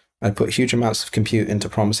steroids, I put huge amounts of compute into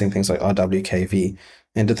promising things like RWKV,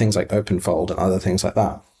 into things like OpenFold and other things like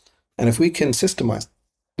that. And if we can systemize,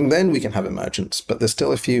 then we can have emergence, but there's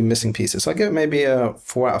still a few missing pieces. So I give it maybe a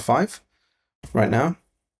 4 out of 5 right now,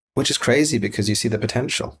 which is crazy because you see the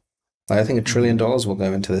potential. Like I think $1 trillion will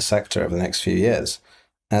go into this sector over the next few years.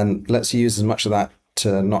 And let's use as much of that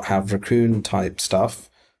to not have raccoon type stuff,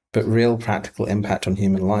 but real practical impact on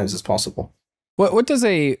human lives as possible. What does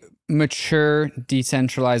a mature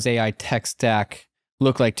decentralized AI tech stack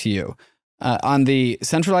look like to you? On the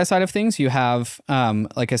centralized side of things, you have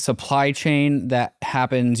like a supply chain that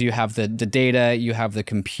happens. You have the data, you have the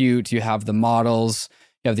compute, you have the models,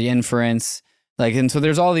 you have the inference. And so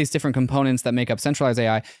there's all these different components that make up centralized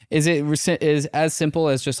AI. Is as simple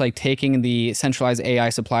as just like taking the centralized AI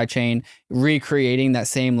supply chain, recreating that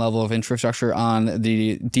same level of infrastructure on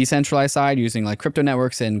the decentralized side using like crypto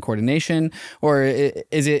networks and coordination? Or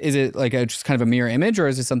is it like just kind of a mirror image, or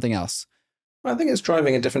is it something else? I think it's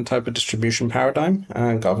driving a different type of distribution paradigm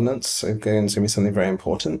and governance. Again, it's going to be something very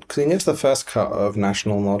important, because you can get to the first cut of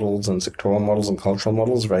national models and sectoral models and cultural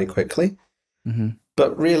models very quickly.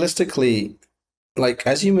 But realistically, like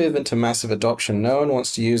as you move into massive adoption, no one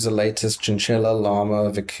wants to use the latest chinchilla,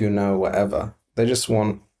 llama, vicuna, whatever. They just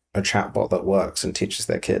want a chatbot that works and teaches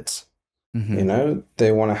their kids.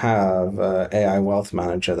 They want to have an AI wealth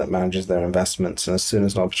manager that manages their investments, and as soon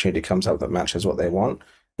as an opportunity comes up that matches what they want,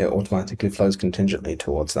 it automatically flows contingently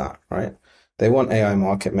towards that, right? They want AI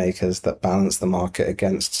market makers that balance the market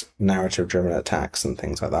against narrative-driven attacks and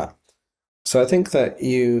things like that. So I think that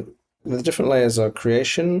the different layers are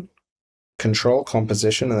creation, control,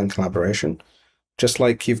 composition, and then collaboration. Just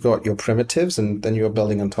like you've got your primitives and then you're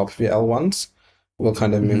building on top of your L1s, we'll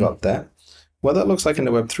kind of move up there. What that looks like in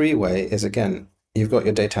the Web3 way is, again, you've got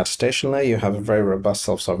your data attestation layer, you have a very robust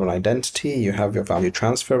self-sovereign identity, you have your value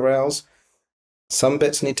transfer rails. Some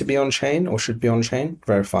bits need to be on-chain or should be on-chain,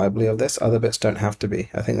 verifiably of this. Other bits don't have to be.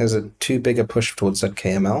 I think there's a too big a push towards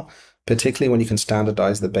ZKML, particularly when you can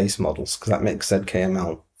standardize the base models, because that makes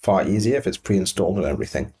ZKML far easier if it's pre-installed and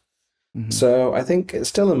everything. So I think it's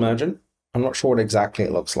still emergent. I'm not sure what exactly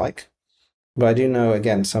it looks like, but I do know,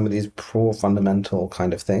 again, some of these core fundamental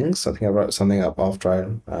kind of things. I think I wrote something up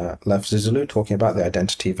after I left Zulu talking about the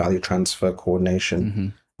identity, value transfer,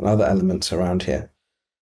 coordination, and other elements around here.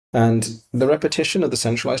 And the repetition of the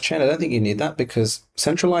centralized chain, I don't think you need that, because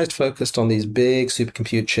centralized focused on these big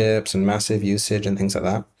supercompute chips and massive usage and things like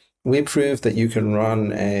that. We proved that you can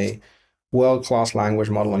run a world-class language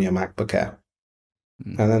model on your MacBook Air.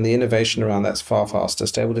 And then the innovation around that's far faster.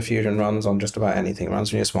 Stable Diffusion runs on just about anything, it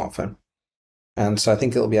runs on your smartphone. And so I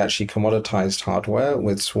think it'll be actually commoditized hardware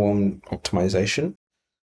with swarm optimization,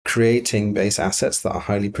 creating base assets that are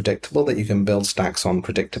highly predictable that you can build stacks on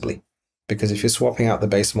predictably. Because if you're swapping out the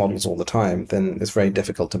base models all the time, then it's very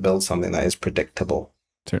difficult to build something that is predictable.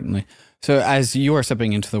 Certainly. So as you are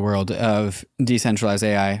stepping into the world of decentralized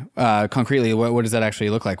AI, concretely, what does that actually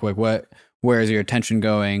look like? Where is your attention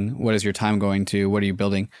going? What is your time going to? What are you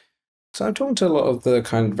building? So I'm talking to a lot of the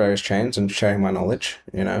kind of various chains and sharing my knowledge,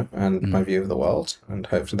 and my view of the world. And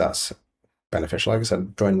hopefully that's beneficial. Like I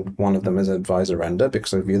said, joined one of them as an advisor render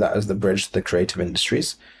because I view that as the bridge to the creative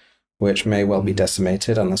industries, which may well be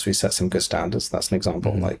decimated unless we set some good standards. That's an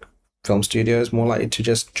example. Like film studios more likely to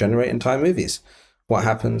just generate entire movies. What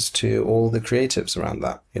happens to all the creatives around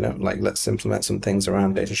that? Like let's implement some things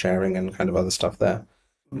around data sharing and kind of other stuff there.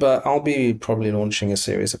 But I'll be probably launching a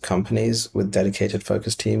series of companies with dedicated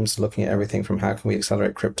focus teams looking at everything from how can we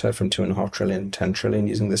accelerate crypto from 2.5 trillion, 10 trillion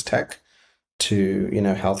using this tech to,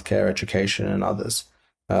 healthcare, education, and others,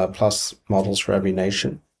 plus models for every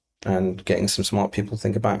nation and getting some smart people to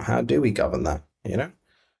think about how do we govern that,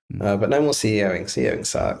 But no more CEOing. CEOing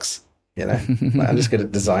sucks, Like, I'm just good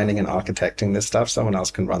at designing and architecting this stuff. Someone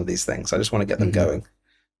else can run these things. I just want to get them going.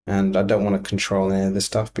 And I don't want to control any of this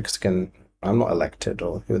stuff because, again, I'm not elected,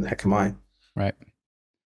 or who the heck am I? Right.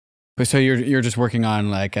 But so you're just working on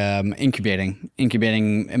like incubating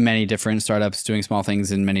many different startups, doing small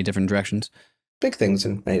things in many different directions. Big things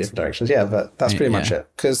in many different directions, yeah, but that's pretty much it.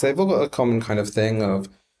 Because they've all got a common kind of thing of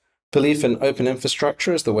belief in open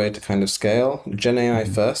infrastructure as the way to kind of scale. Gen AI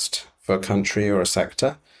first for a country or a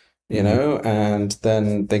sector, and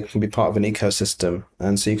then they can be part of an ecosystem.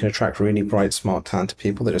 And so you can attract really bright, smart, talented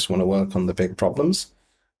people that just want to work on the big problems.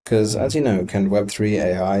 Because as you know, can Web3,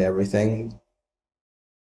 AI, everything,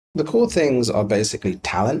 the core things are basically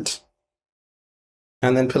talent,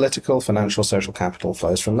 and then political, financial, social capital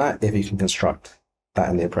flows from that if you can construct that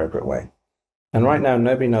in the appropriate way. And right now,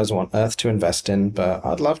 nobody knows what on earth to invest in, but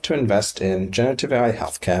I'd love to invest in generative AI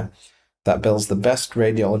healthcare that builds the best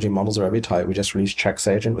radiology models of every type. We just released Check's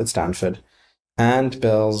Agent with Stanford, and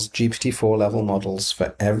builds GPT-4 level models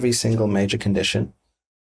for every single major condition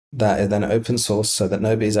that are then open source so that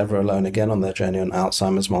nobody's ever alone again on their journey on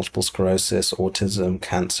Alzheimer's, multiple sclerosis, autism,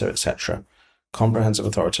 cancer, etc. Comprehensive,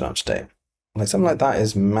 authority, and up to date. Like something like that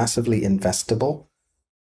is massively investable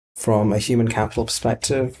from a human capital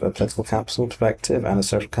perspective, a political capital perspective, and a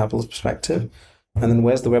social capital perspective. And then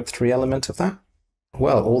where's the Web3 element of that?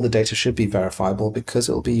 Well, all the data should be verifiable because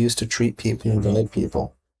it will be used to treat people and guide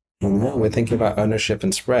people. We're thinking about ownership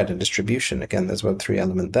and spread and distribution. Again, there's a Web3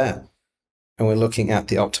 element there. And we're looking at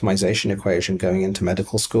the optimization equation going into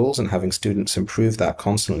medical schools and having students improve that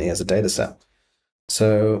constantly as a data set.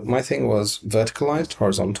 So my thing was verticalized,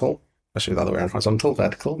 horizontal, actually the other way around, horizontal,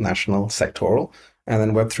 vertical, national, sectoral, and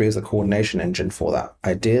then Web3 is the coordination engine for that.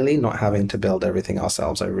 Ideally, not having to build everything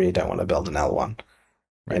ourselves. I really don't want to build an L1.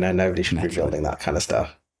 Nobody should be building that kind of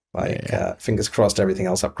stuff. Fingers crossed everything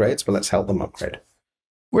else upgrades, but let's help them upgrade.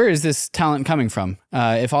 Where is this talent coming from?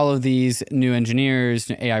 If all of these new engineers,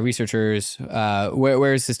 AI researchers,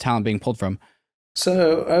 where is this talent being pulled from?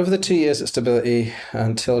 So over the 2 years at Stability,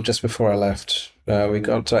 until just before I left, we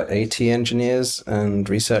got 80 engineers and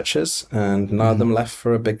researchers, and none of them left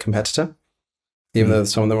for a big competitor, even though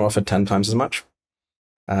some of them were offered 10 times as much.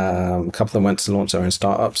 A couple of them went to launch their own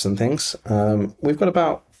startups and things. We've got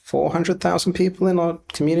about 400,000 people in our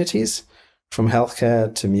communities, from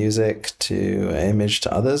healthcare to music to image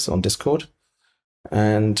to others on Discord.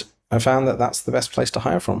 And I found that that's the best place to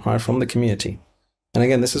hire from the community. And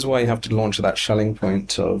again, this is why you have to launch at that Schelling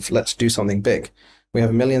point of let's do something big. We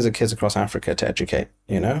have millions of kids across Africa to educate,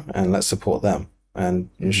 and let's support them and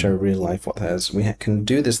show real life what there is. We can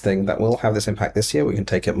do this thing that will have this impact this year. We can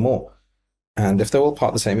take it more. And if they're all part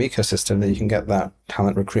of the same ecosystem, then you can get that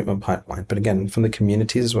talent recruitment pipeline. But again, from the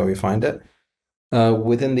communities is where we find it.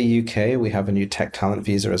 Within the UK, we have a new tech talent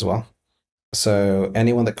visa as well. So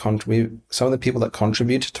anyone that some of the people that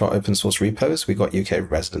contributed to our open source repos, we got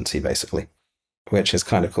UK residency basically, which is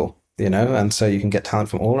kind of cool, and so you can get talent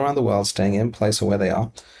from all around the world staying in place or where they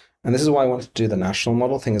are. And this is why I wanted to do the national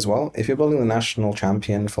model thing as well. If you're building the national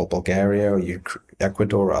champion for Bulgaria or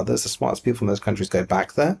Ecuador or others, the smartest people from those countries go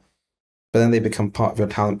back there, but then they become part of your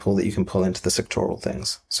talent pool that you can pull into the sectoral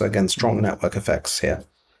things. So again, strong network effects here.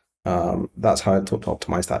 That's how I thought to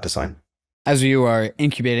optimize that design. As you are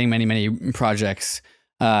incubating many projects,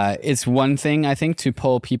 It's one thing, I think, to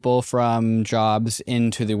pull people from jobs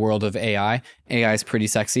into the world of AI. AI is pretty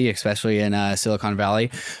sexy, especially in Silicon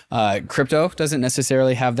Valley. Crypto doesn't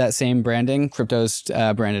necessarily have that same branding. Crypto's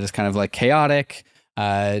branded as kind of like chaotic,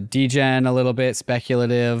 degen a little bit,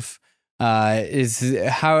 speculative.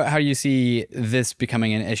 How do you see this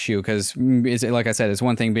becoming an issue? Because like I said, it's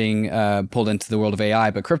one thing being pulled into the world of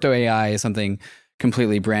AI, but crypto AI is something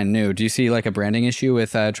completely brand new. Do you see like a branding issue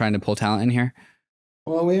with trying to pull talent in here?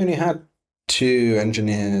 Well, we only had two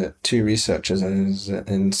researchers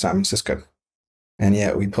in San Francisco, and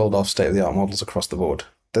yet we pulled off state-of-the-art models across the board.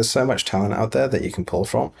 There's so much talent out there that you can pull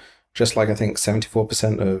from. Just like I think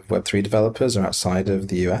 74% of Web3 developers are outside of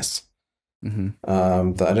the US.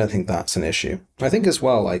 That I don't think that's an issue. I think as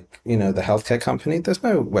well, like, the healthcare company, there's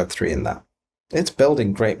no Web3 in that. It's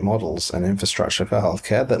building great models and infrastructure for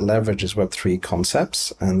healthcare that leverages Web3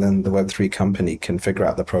 concepts, and then the Web3 company can figure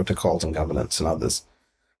out the protocols and governance and others.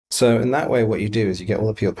 So in that way, what you do is you get all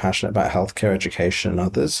the people passionate about healthcare, education, and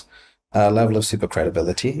others, a level of super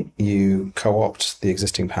credibility. You co-opt the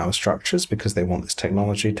existing power structures because they want this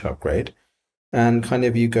technology to upgrade. And kind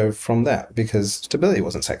of you go from there, because stability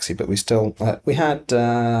wasn't sexy, but we still, we had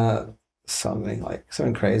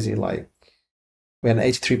something crazy, like we had an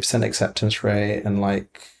 83% acceptance rate and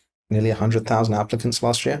like nearly 100,000 applicants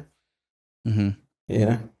last year. Again,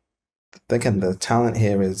 the talent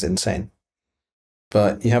here is insane.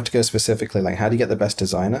 But you have to go specifically, like, how do you get the best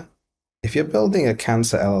designer? If you're building a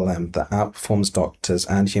cancer LLM that outperforms doctors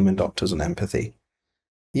and human doctors on empathy,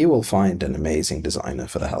 you will find an amazing designer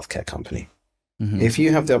for the healthcare company. If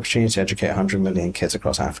you have the opportunity to educate 100 million kids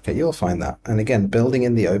across Africa, you'll find that. And again, building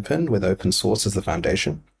in the open with open source as the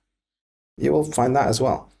foundation, you will find that as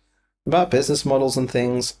well. About business models and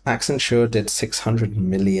things, Accenture did 600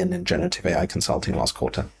 million in generative AI consulting last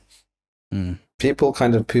quarter. People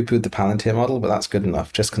kind of poo-pooed the Palantir model, but that's good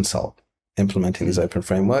enough. Just consult, implementing these open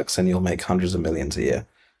frameworks, and you'll make hundreds of millions a year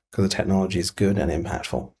because the technology is good and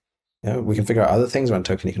impactful. We can figure out other things around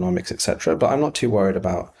token economics, etc. But I'm not too worried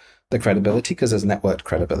about the credibility, because there's networked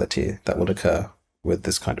credibility that would occur with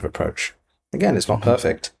this kind of approach. Again, it's not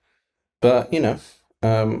perfect, but we're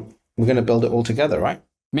going to build it all together, right?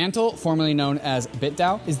 MANTLE, formerly known as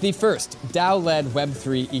BitDAO, is the first DAO-led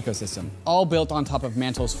Web3 ecosystem, all built on top of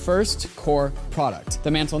MANTLE's first core product,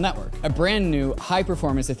 the MANTLE Network, a brand new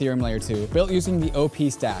high-performance Ethereum Layer 2 built using the OP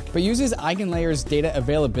stack, but uses EigenLayer's data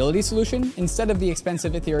availability solution instead of the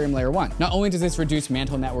expensive Ethereum Layer 1. Not only does this reduce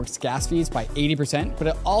MANTLE Network's gas fees by 80%, but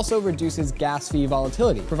it also reduces gas fee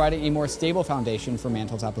volatility, providing a more stable foundation for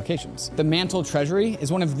MANTLE's applications. The MANTLE Treasury is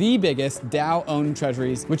one of the biggest DAO-owned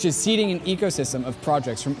treasuries, which is seeding an ecosystem of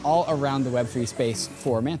projects from all around the Web3 space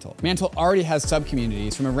for MANTLE. MANTLE already has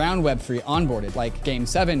sub-communities from around Web3 onboarded, like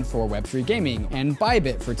Game7 for Web3 gaming, and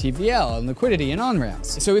Bybit for TVL and liquidity and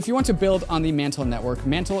on-ramps. So if you want to build on the MANTLE network,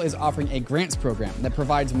 MANTLE is offering a grants program that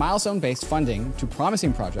provides milestone-based funding to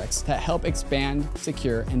promising projects that help expand,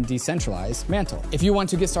 secure, and decentralize MANTLE. If you want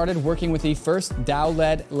to get started working with the first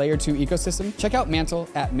DAO-led Layer 2 ecosystem, check out MANTLE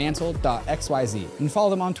at mantle.xyz and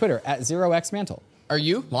follow them on Twitter at 0xmantle. Are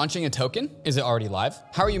you launching a token? Is it already live?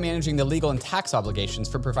 How are you managing the legal and tax obligations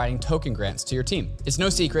for providing token grants to your team? It's no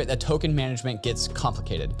secret that token management gets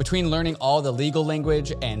complicated. Between learning all the legal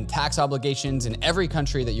language and tax obligations in every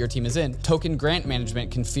country that your team is in, token grant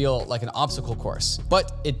management can feel like an obstacle course.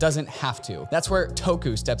 But it doesn't have to. That's where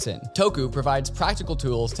TOKU steps in. TOKU provides practical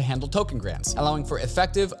tools to handle token grants, allowing for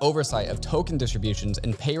effective oversight of token distributions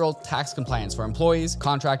and payroll tax compliance for employees,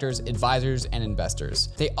 contractors, advisors, and investors.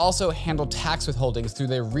 They also handle tax withholding through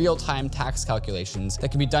their real-time tax calculations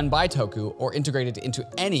that can be done by TOKU or integrated into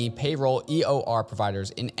any payroll EOR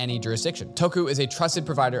providers in any jurisdiction. TOKU is a trusted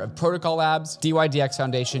provider of Protocol Labs, DYDX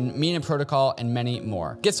Foundation, Mina Protocol, and many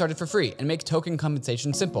more. Get started for free and make token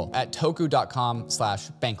compensation simple at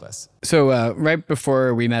toku.com/bankless. So right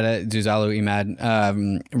before we met at Zuzalu,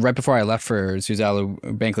 Emad, right before I left for Zuzalu,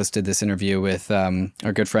 Bankless did this interview with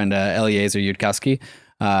our good friend Eliezer Yudkowsky,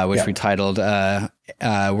 which we titled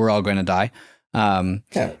 "We're All Going to Die."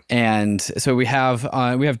 And so we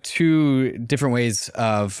have two different ways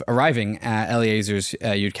of arriving at Eliezer's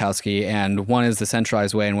Yudkowsky, and one is the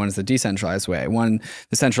centralized way and one is the decentralized way.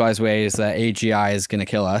 The centralized way is that AGI is going to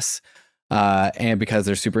kill us, and because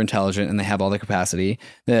they're super intelligent and they have all the capacity.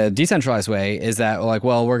 The decentralized way is that, like,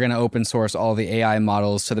 well, we're going to open source all the AI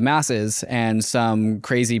models to the masses, and some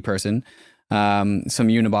crazy person, some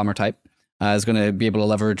Unabomber type, is going to be able to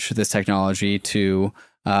leverage this technology to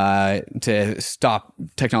stop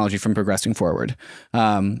technology from progressing forward.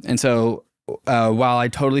 And so while I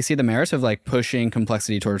totally see the merits of like pushing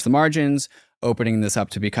complexity towards the margins, opening this up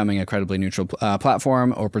to becoming a credibly neutral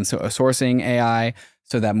platform, open sourcing AI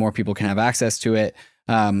so that more people can have access to it.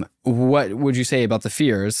 What would you say about the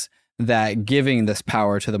fears that giving this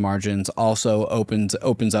power to the margins also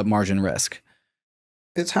opens up margin risk?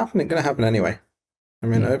 It's going to happen anyway. I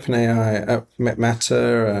mean, OpenAI,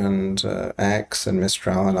 Meta and X and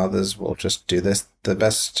Mistral and others will just do this. The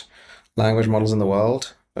best language models in the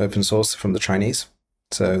world, open source from the Chinese.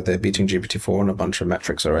 So they're beating GPT-4 on a bunch of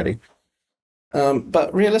metrics already.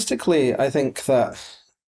 But realistically, I think that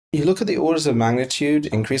you look at the orders of magnitude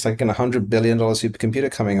increase, like again, $100 billion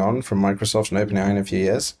supercomputer coming on from Microsoft and OpenAI in a few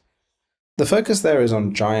years. The focus there is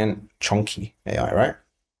on giant, chunky AI, right?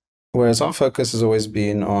 Whereas our focus has always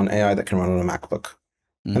been on AI that can run on a MacBook.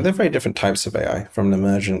 And they're very different types of AI from an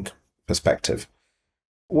emergent perspective.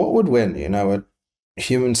 What would win, a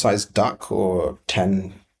human-sized duck or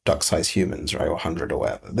 10 duck-sized humans, right? Or 100 or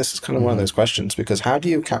whatever? This is kind of one of those questions, because how do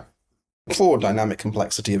you for dynamic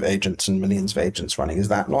complexity of agents and millions of agents running? Is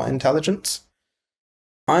that not intelligence?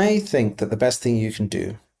 I think that the best thing you can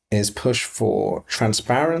do is push for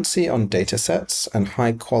transparency on data sets and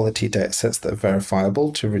high-quality data sets that are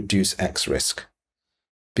verifiable to reduce X risk.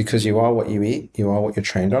 Because you are what you eat, you are what you're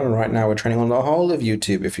trained on. And right now we're training on the whole of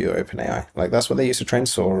YouTube if you're OpenAI. Like that's what they used to train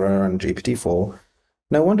Sora and GPT-4.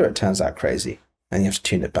 No wonder it turns out crazy. And you have to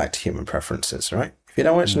tune it back to human preferences, right? If you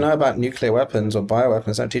don't want to know about nuclear weapons or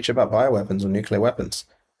bioweapons, don't teach you about bioweapons or nuclear weapons.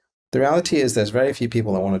 The reality is there's very few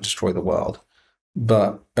people that want to destroy the world.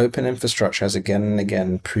 But open infrastructure has again and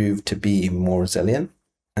again proved to be more resilient.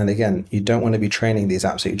 And again, you don't want to be training these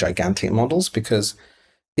absolutely gigantic models, because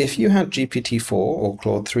if you had GPT-4 or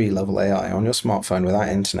Claude 3 level AI on your smartphone without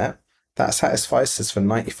internet, that satisfies us for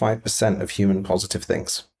 95% of human positive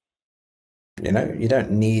things. You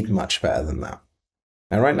don't need much better than that.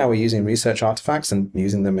 And right now we're using research artifacts and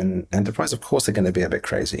using them in enterprise. Of course, they're going to be a bit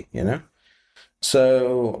crazy,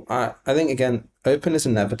 So I think, again, open is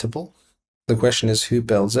inevitable. The question is who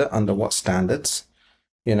builds it, under what standards?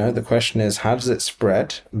 The question is how does it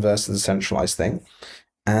spread versus the centralized thing?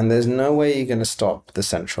 And there's no way you're going to stop the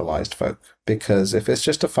centralized folk, because if it's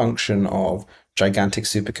just a function of gigantic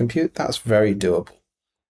supercompute, that's very doable.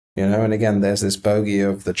 And again, there's this bogey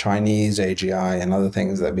of the Chinese AGI and other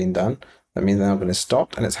things that have been done. That means they're not going to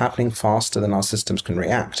stop, and it's happening faster than our systems can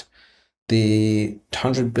react. The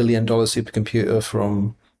 $100 billion supercomputer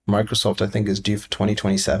from Microsoft, I think, is due for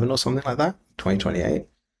 2027 or something like that, 2028.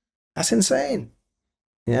 That's insane.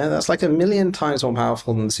 Yeah, that's like 1 million times more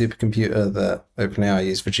powerful than the supercomputer that OpenAI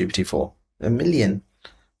used for GPT-4. 1 million.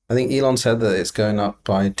 I think Elon said that it's going up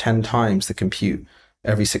by 10 times the compute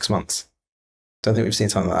every 6 months. Don't think we've seen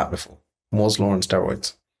something like that before. Moore's law on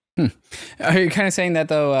steroids. Are you kind of saying that,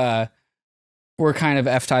 though, we're kind of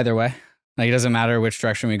effed either way? Like, it doesn't matter which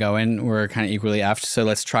direction we go in, we're kind of equally effed. So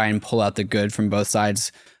let's try and pull out the good from both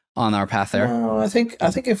sides on our path there? No, I think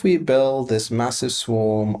if we build this massive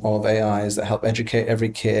swarm of AIs that help educate every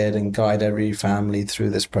kid and guide every family through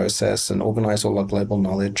this process and organize all our global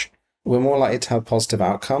knowledge, we're more likely to have positive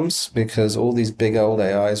outcomes, because all these big old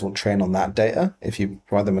AIs will train on that data if you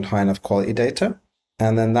provide them with high enough quality data.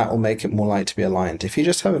 And then that will make it more likely to be aligned. If you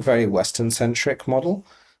just have a very Western-centric model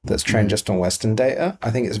that's trained just on Western data, I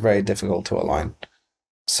think it's very difficult to align.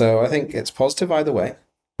 So I think it's positive either way.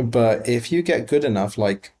 But if you get good enough,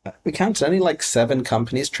 like we counted only like 7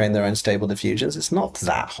 companies train their own stable diffusions. It's not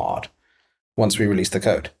that hard once we release the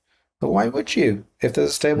code. But why would you, if there's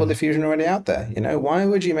a stable diffusion already out there? Why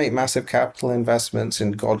would you make massive capital investments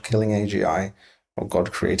in God-killing AGI or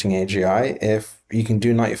God-creating AGI if you can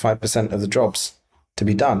do 95% of the jobs to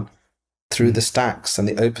be done through the stacks and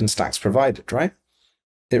the open stacks provided, right?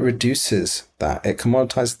 It reduces that. It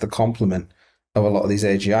commoditizes the complement of a lot of these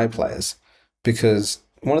AGI players, because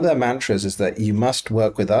one of their mantras is that you must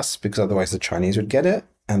work with us because otherwise the Chinese would get it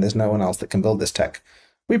and there's no one else that can build this tech.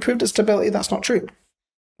 We proved at Stability that's not true.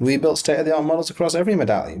 We built state-of-the-art models across every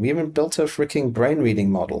modality. We even built a freaking brain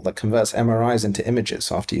reading model that converts MRIs into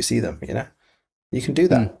images after you see them, You can do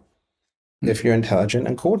that if you're intelligent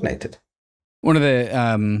and coordinated. One of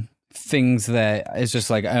the things that is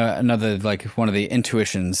just like another, like one of the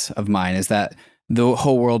intuitions of mine is that the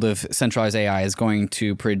whole world of centralized AI is going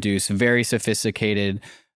to produce very sophisticated,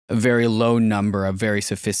 a very low number of very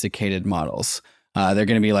sophisticated models. They're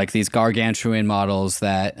going to be like these gargantuan models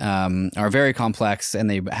that are very complex, and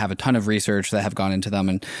they have a ton of research that have gone into them,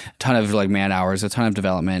 and a ton of like man hours, a ton of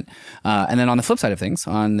development. And then on the flip side of things,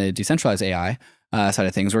 on the decentralized AI side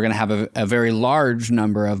of things, we're going to have a very large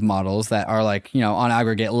number of models that are like, on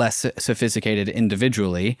aggregate less sophisticated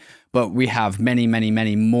individually, but we have many, many,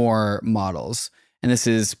 many more models. And this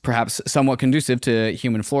is perhaps somewhat conducive to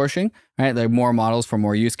human flourishing, right? There are more models for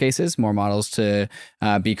more use cases, more models to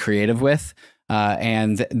be creative with.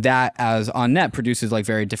 And that, as on net, produces like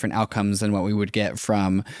very different outcomes than what we would get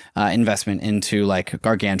from investment into like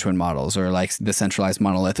gargantuan models or like the centralized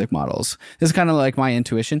monolithic models. This is kind of like my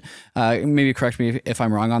intuition. Maybe correct me if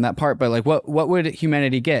I'm wrong on that part, but like what would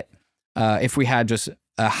humanity get if we had just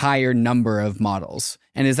a higher number of models?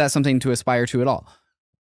 And is that something to aspire to at all?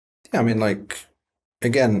 Yeah, I mean, like,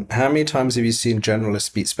 again, how many times have you seen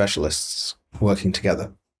generalists beat specialists working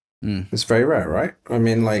together? It's very rare, right? I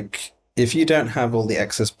mean, like, if you don't have all the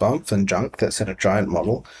excess bump and junk that's in a giant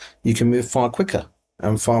model, you can move far quicker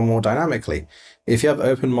and far more dynamically. If you have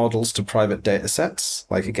open models to private data sets,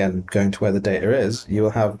 like again, going to where the data is, you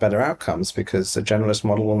will have better outcomes because a generalist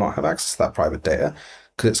model will not have access to that private data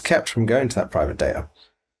because it's kept from going to that private data.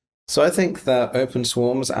 So I think that open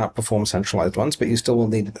swarms outperform centralized ones, but you still will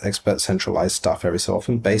need expert centralized stuff every so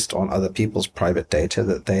often based on other people's private data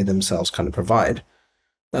that they themselves kind of provide.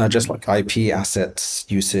 Just like IP assets,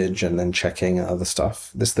 usage, and then checking and other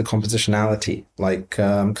stuff. This is the compositionality. Like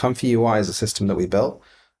Comfy UI is a system that we built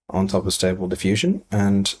on top of Stable Diffusion.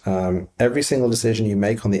 And every single decision you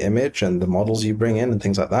make on the image and the models you bring in and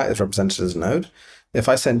things like that is represented as a node. If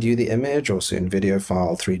I send you the image or soon video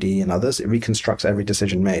file, 3D and others, it reconstructs every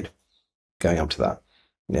decision made going up to that.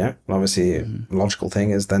 Yeah. And obviously, the logical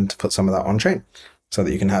thing is then to put some of that on chain so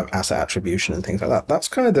that you can have asset attribution and things like that. That's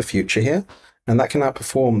kind of the future here. And that can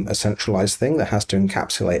outperform a centralized thing that has to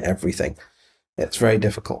encapsulate everything. It's very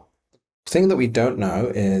difficult. The thing that we don't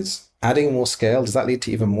know is adding more scale, does that lead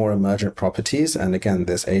to even more emergent properties? And again,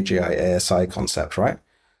 this AGI ASI concept, right?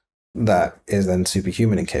 That is then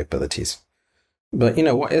superhuman in capabilities. But you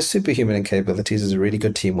know, what is superhuman in capabilities is a really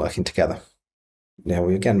good team working together. Yeah,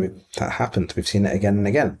 that happened. We've seen it again and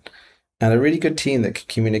again. And a really good team that can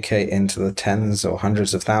communicate into the tens or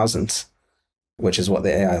hundreds of thousands, which is what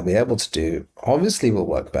the AI will be able to do, obviously will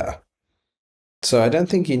work better. So I don't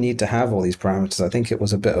think you need to have all these parameters. I think it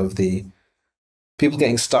was a bit of the people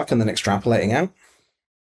getting stuck and then extrapolating out.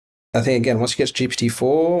 I think, again, once you get to GPT-4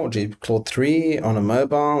 or Claude 3 on a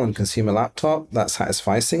mobile and consumer laptop, that's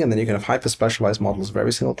satisficing. And then you can have hyper-specialized models of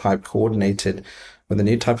every single type coordinated with a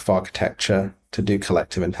new type of architecture to do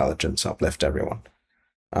collective intelligence, uplift everyone.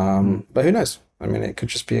 But who knows? I mean, it could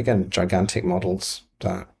just be, again, gigantic models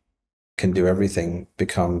that can do everything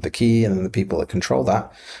become the key and then the people that control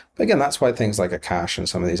that. But again, that's why things like a cache and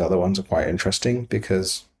some of these other ones are quite interesting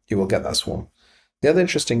because you will get that swarm. The other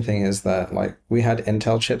interesting thing is that like we had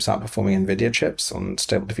Intel chips outperforming NVIDIA chips on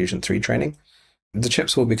Stable Diffusion 3 training. The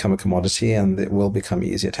chips will become a commodity and it will become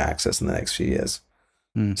easier to access in the next few years.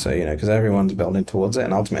 So, you know, because everyone's building towards it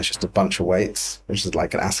and ultimately it's just a bunch of weights, which is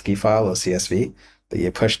like an ASCII file or CSV that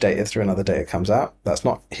you push data through and other data comes out. That's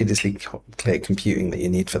not hideously clear computing that you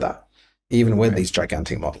need for that, even with these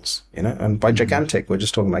gigantic models, you know? And by gigantic, we're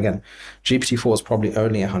just talking about, again, GPT-4 is probably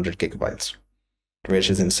only 100 gigabytes, which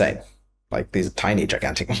is insane. Like these are tiny,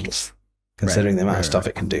 gigantic models, considering the amount of stuff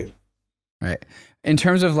it can do. Right. In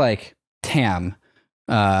terms of like TAM,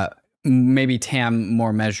 maybe TAM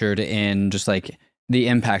more measured in just like the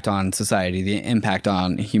impact on society, the impact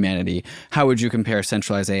on humanity, how would you compare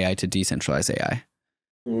centralized AI to decentralized AI?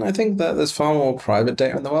 I think that there's far more private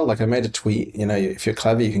data in the world. Like I made a tweet, you know, if you're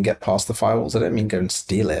clever, you can get past the firewalls. I don't mean go and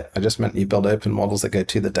steal it. I just meant you build open models that go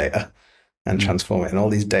to the data and transform it in all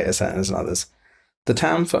these data centers and others. The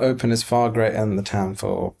TAM for open is far greater than the TAM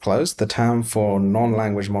for closed. The TAM for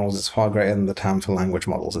non-language models is far greater than the TAM for language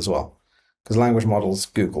models as well. Because language models,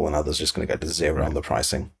 Google and others, are just going to go to zero on the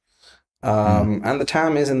pricing. And the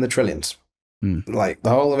TAM is in the trillions. Like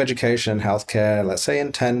the whole of education, healthcare, let's say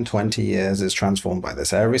in 10, 20 years is transformed by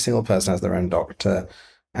this. Every single person has their own doctor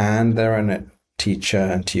and their own teacher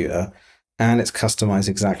and tutor. And it's customized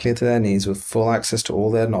exactly to their needs with full access to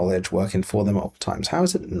all their knowledge working for them at all times. How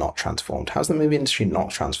is it not transformed? How's the movie industry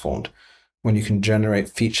not transformed when you can generate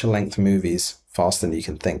feature-length movies faster than you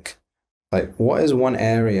can think? Like, what is one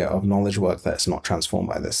area of knowledge work that's not transformed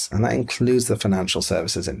by this? And that includes the financial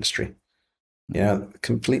services industry. You know,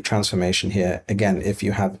 complete transformation here. Again, if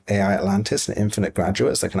you have AI Atlantis and infinite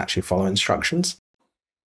graduates that can actually follow instructions,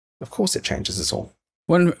 of course it changes us all.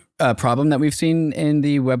 One problem that we've seen in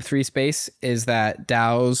the Web3 space is that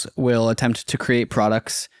DAOs will attempt to create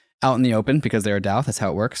products out in the open because they're a DAO. That's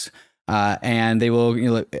how it works. And they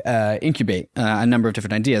will incubate a number of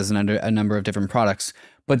different ideas and a number of different products.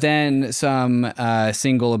 But then some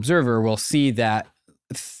single observer will see that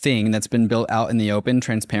thing that's been built out in the open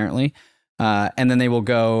transparently. And then they will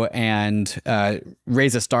go and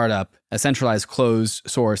raise a startup, a centralized closed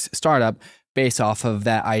source startup, based off of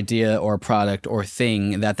that idea or product or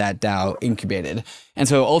thing that DAO incubated. And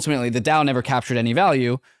so ultimately, the DAO never captured any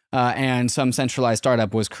value, and some centralized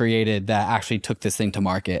startup was created that actually took this thing to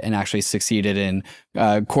market and actually succeeded in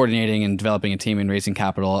coordinating and developing a team and raising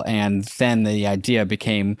capital. And then the idea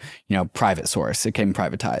became, private source. It became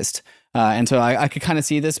privatized. And so I could kind of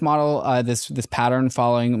see this model, this pattern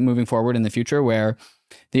moving forward in the future, where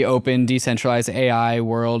the open, decentralized AI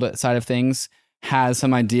world side of things has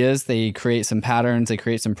some ideas. They create some patterns, they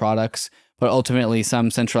create some products, but ultimately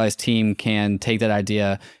some centralized team can take that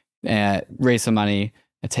idea, raise some money,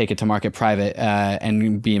 take it to market private,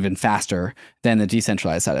 and be even faster than the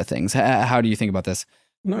decentralized side of things. How do you think about this?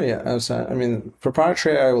 No, yeah.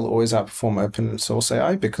 Proprietary AI will always outperform open source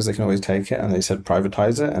AI because they can always take it and they said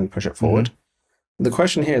privatize it and push it forward. The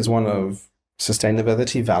question here is one of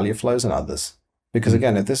sustainability, value flows, and others. Because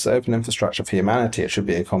again, if this is open infrastructure for humanity, it should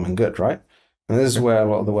be a common good, right? And this is where a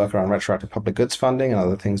lot of the work around retroactive public goods funding and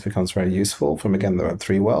other things becomes very useful from, again, the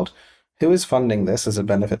Web3 world. Who is funding this as a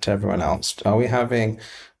benefit to everyone else? Are we having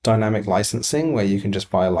dynamic licensing where you can just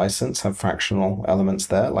buy a license, have fractional elements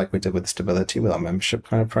there, like we did with stability with our membership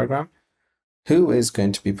kind of program? Who is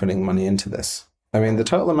going to be putting money into this? I mean, the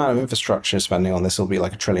total amount of infrastructure spending on this will be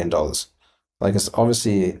like $1 trillion. Like, it's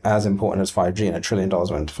obviously as important as 5G, and $1 trillion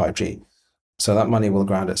went into 5G. So that money will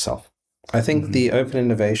ground itself. I think the open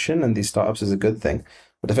innovation and these startups is a good thing.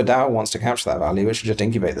 But if a DAO wants to capture that value, it should just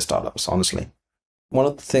incubate the startups, honestly. One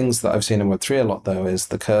of the things that I've seen in Web3 a lot, though, is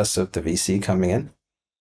the curse of the VC coming in.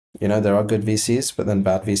 There are good VCs, but then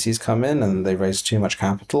bad VCs come in and they raise too much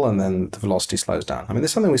capital and then the velocity slows down. I mean,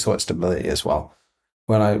 there's something we saw at Stability as well.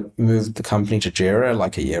 When I moved the company to Jira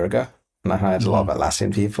like a year ago, and I hired a lot of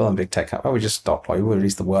Atlassian people and big tech, we just stopped. We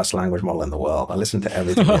released the worst language model in the world. I listened to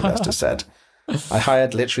everything the investors said. I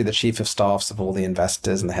hired literally the chief of staffs of all the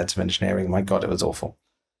investors and the heads of engineering. My God, it was awful.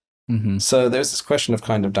 So there's this question of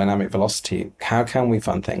kind of dynamic velocity. How can we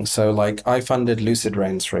fund things? So like I funded Lucid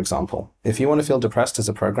Rains, for example. If you want to feel depressed as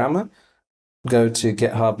a programmer, go to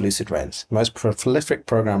GitHub Lucid Rains, most prolific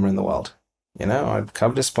programmer in the world. I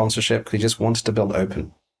covered his sponsorship because he just wanted to build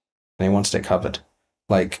open and he wanted it covered.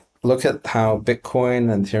 Like, look at how Bitcoin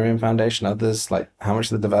and Ethereum Foundation, others, like how much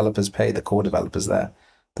the developers pay, the core developers there.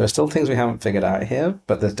 There are still things we haven't figured out here,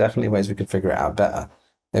 but there's definitely ways we could figure it out better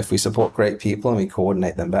if we support great people and we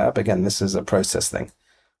coordinate them better. But again, this is a process thing.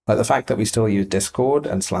 Like the fact that we still use Discord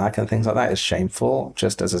and Slack and things like that is shameful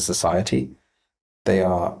just as a society. They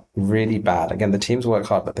are really bad. Again, the teams work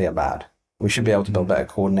hard, but they are bad. We should be able to build better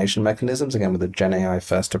coordination mechanisms, again, with a Gen AI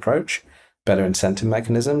first approach, better incentive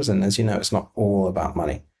mechanisms. And as you know, it's not all about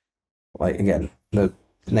money. Like, again, the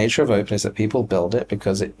nature of open is that people build it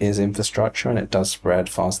because it is infrastructure and it does spread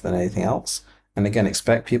faster than anything else. And again,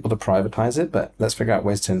 expect people to privatize it, but let's figure out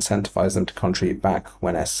ways to incentivize them to contribute back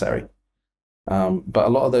when necessary. But a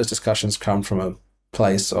lot of those discussions come from a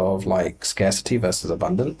place of like scarcity versus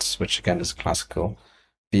abundance, which again is a classical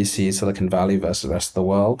VC, Silicon Valley versus the rest of the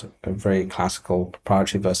world, a very classical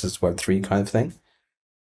proprietary versus Web3 kind of thing.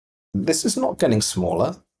 This is not getting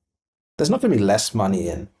smaller. There's not going to be less money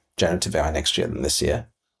in generative AI next year than this year.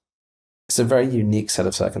 It's a very unique set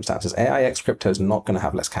of circumstances. AI x crypto is not going to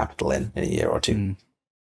have less capital in a year or two.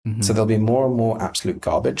 So there'll be more and more absolute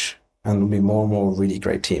garbage, and there'll be more and more really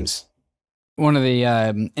great teams. One of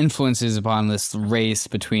the influences upon this race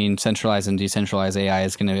between centralized and decentralized AI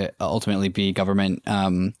is going to ultimately be government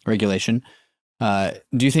regulation. Do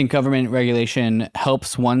you think government regulation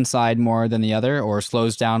helps one side more than the other, or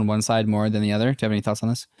slows down one side more than the other? Do you have any thoughts on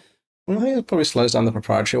this? I think it probably slows down the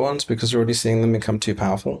proprietary ones because we're already seeing them become too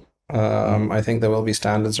powerful. I think there will be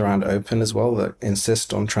standards around open as well that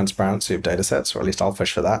insist on transparency of data sets, or at least I'll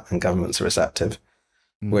push for that, and governments are receptive,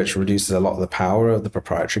 which reduces a lot of the power of the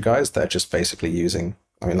proprietary guys. They're just basically using,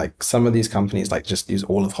 I mean, like some of these companies like just use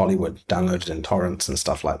all of Hollywood downloaded in torrents and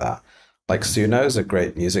stuff like that. Like Suno is a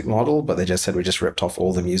great music model, but they just said we just ripped off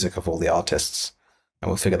all the music of all the artists and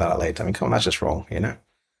we'll figure that out later. I mean, come on, that's just wrong,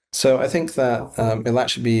 So I think that it'll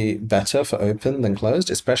actually be better for open than closed,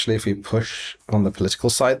 especially if we push on the political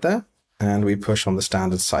side there and we push on the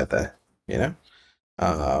standards side there,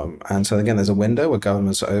 And so again, there's a window where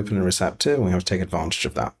governments are open and receptive, and we have to take advantage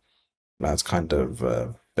of that. That's kind of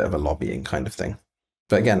a bit of a lobbying kind of thing.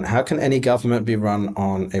 But again, how can any government be run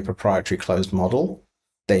on a proprietary closed model?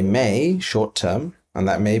 They may short term, and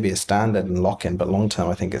that may be a standard and lock-in, but long term,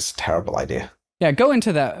 I think it's a terrible idea. Yeah, go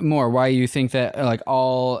into that more. Why you think that like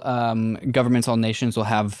all governments, all nations will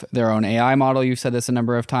have their own AI model. You've said this a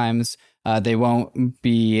number of times. They won't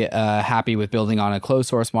be happy with building on a closed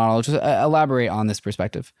source model. Just elaborate on this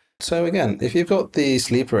perspective. So again, if you've got the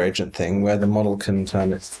sleeper agent thing where the model can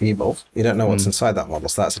turn its evil, you don't know what's inside that model,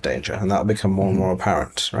 so that's a danger, and that'll become more and more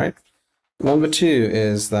apparent, right? Number two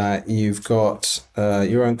is that you've got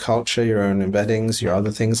your own culture, your own embeddings, your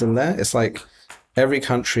other things in there. It's like every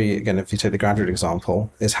country, again, if you take the graduate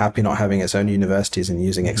example, is happy not having its own universities and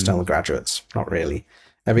using external graduates. Not really.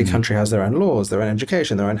 Every country has their own laws, their own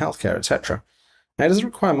education, their own healthcare, etc. And it doesn't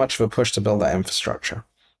require much of a push to build that infrastructure.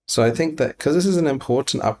 So I think that because this is an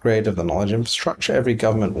important upgrade of the knowledge infrastructure, every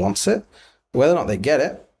government wants it. Whether or not they get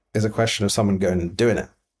it is a question of someone going and doing it,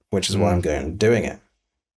 which is why I'm going and doing it.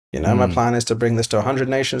 You know, my plan is to bring this to 100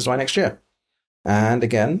 nations by next year. And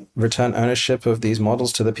again, return ownership of these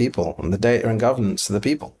models to the people and the data and governance to the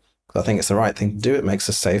people. I think it's the right thing to do. It makes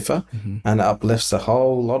us safer and it uplifts a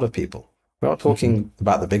whole lot of people. We're not talking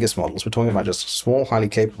about the biggest models. We're talking about just small, highly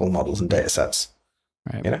capable models and data sets.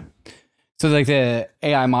 Right. You know? So like the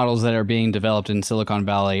AI models that are being developed in Silicon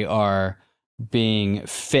Valley are being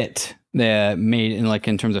they're made in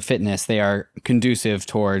in terms of fitness, they are conducive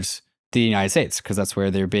towards the United States because that's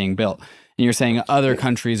where they're being built. And you're saying other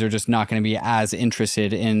countries are just not going to be as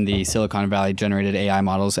interested in the Silicon Valley generated AI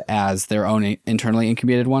models as their own internally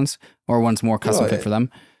incubated ones, or ones more custom fit for them?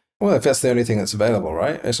 Well, if that's the only thing that's available,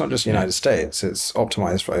 right? It's not just the United States. It's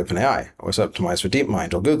optimized for OpenAI, or it's optimized for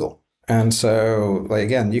DeepMind or Google. And so, like,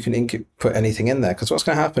 again, you can put anything in there because what's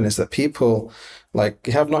going to happen is that people, like,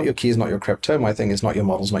 you have not your keys, not your crypto. My thing is not your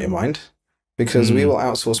models, not your mind. Because we will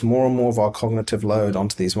outsource more and more of our cognitive load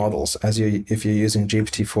onto these models, if you're using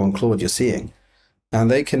GPT-4 and Claude, you're seeing.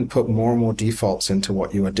 And they can put more and more defaults into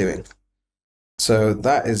what you are doing. So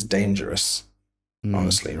that is dangerous,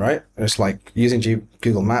 honestly, right? It's like using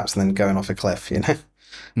Google Maps and then going off a cliff, you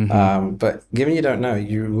know? But given you don't know,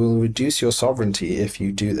 you will reduce your sovereignty if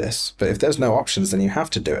you do this. But if there's no options, then you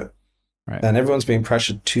have to do it. Right. And everyone's being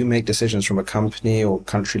pressured to make decisions from a company or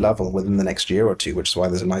country level within the next year or two, which is why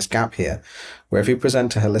there's a nice gap here, where if you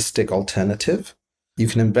present a holistic alternative, you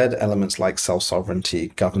can embed elements like self-sovereignty,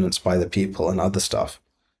 governance by the people, and other stuff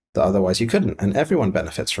that otherwise you couldn't. And everyone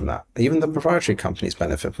benefits from that. Even the proprietary companies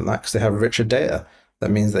benefit from that because they have richer data.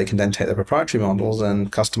 That means they can then take the proprietary models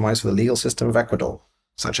and customize for the legal system of Ecuador,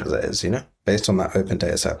 such as it is, you know, based on that open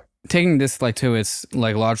data set. Taking this to its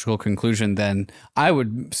logical conclusion, then I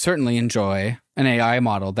would certainly enjoy an AI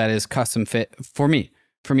model that is custom fit for me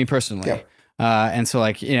personally. Yeah. And so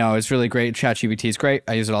it's really great. ChatGPT is great.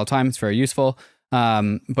 I use it all the time. It's very useful.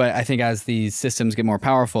 But I think as these systems get more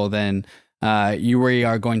powerful, then we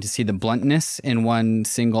are going to see the bluntness in one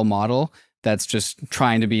single model that's just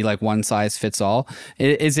trying to be like one size fits all.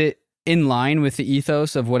 Is it in line with the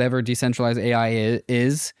ethos of whatever decentralized AI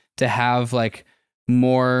is to have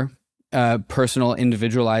more personal,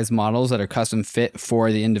 individualized models that are custom fit for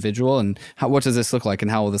the individual? And what does this look like, and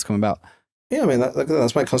how will this come about? Yeah, I mean,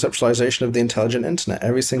 that's my conceptualization of the intelligent internet.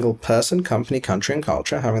 Every single person, company, country, and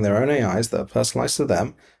culture having their own AIs that are personalized to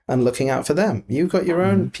them and looking out for them. You've got your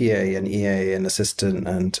own PA and EA and assistant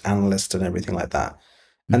and analyst and everything like that.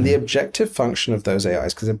 And the objective function of those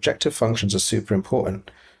AIs, because objective functions are super important,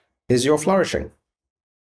 is you're flourishing.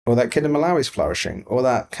 Or that kid in Malawi's flourishing, or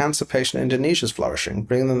that cancer patient in Indonesia's flourishing,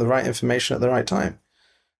 bringing them the right information at the right time.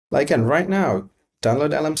 Like, again, right now,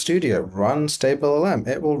 download LM Studio, run stable LM.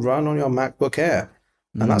 It will run on your MacBook Air.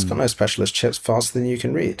 And that's got no specialist chips, faster than you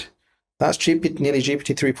can read. That's nearly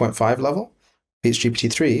GPT 3.5 level. Beats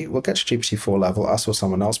GPT-3. We'll get to GPT-4 level, us or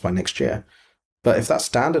someone else, by next year. But if that's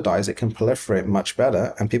standardized, it can proliferate much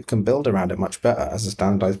better, and people can build around it much better as a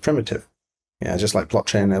standardized primitive. Yeah, just like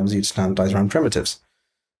blockchain enables you to standardize around primitives.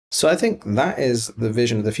 So I think that is the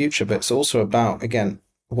vision of the future, but it's also about, again,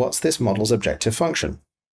 what's this model's objective function?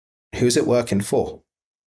 Who's it working for?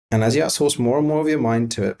 And as you outsource more and more of your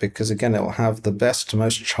mind to it, because again, it will have the best,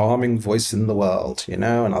 most charming voice in the world, and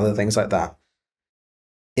other things like that.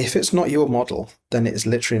 If it's not your model, then it is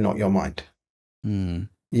literally not your mind.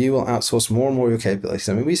 You will outsource more and more of your capabilities.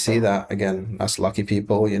 I mean, we see that, again, us lucky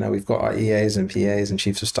people, we've got our EAs and PAs and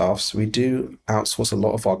chiefs of staffs. We do outsource a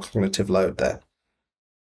lot of our cognitive load there.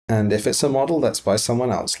 And if it's a model that's by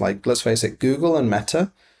someone else, like, let's face it, Google and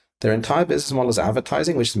Meta, their entire business model is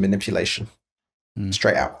advertising, which is manipulation,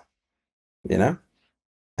 straight out,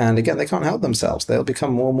 And again, they can't help themselves. They'll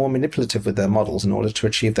become more and more manipulative with their models in order to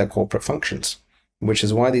achieve their corporate functions, which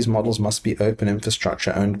is why these models must be open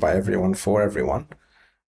infrastructure owned by everyone for everyone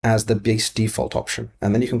as the base default option.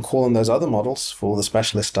 And then you can call on those other models for all the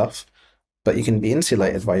specialist stuff, but you can be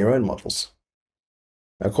insulated by your own models.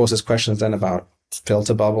 Of course, there's questions then about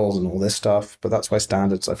filter bubbles and all this stuff, but that's why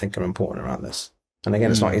standards, I think, are important around this. And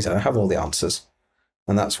again, it's not easy. I don't have all the answers,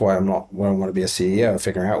 And that's why I'm not where I want to be a CEO,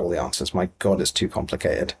 figuring out all the answers. My God, it's too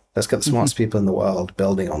complicated. Let's get the smartest people in the world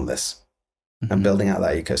building on this and building out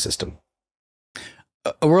that ecosystem.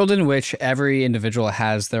 A world in which every individual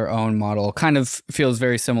has their own model kind of feels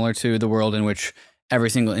very similar to the world in which every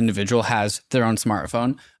single individual has their own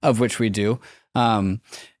smartphone, of which we do.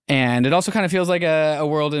 And it also kind of feels like a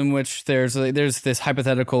world in which there's this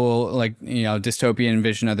hypothetical, like, dystopian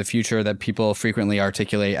vision of the future that people frequently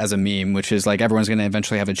articulate as a meme, which is like everyone's going to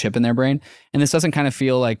eventually have a chip in their brain. And this doesn't kind of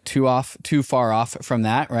feel like too far off from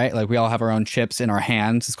that, right? Like we all have our own chips in our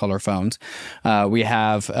hands. It's called our phones. We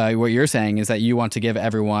have what you're saying is that you want to give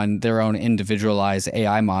everyone their own individualized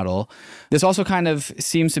AI model. This also kind of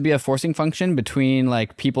seems to be a forcing function between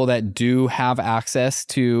like people that do have access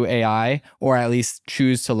to AI or at least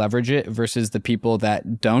choose to leverage it versus the people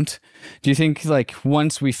that don't. Do you think like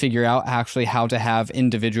once we figure out actually how to have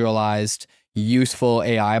individualized, useful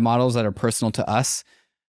AI models that are personal to us,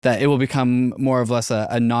 that it will become more or less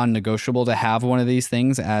a non-negotiable to have one of these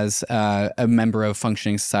things as a member of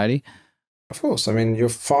functioning society? Of course. I mean, you're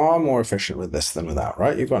far more efficient with this than without,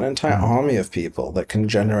 right? You've got an entire army of people that can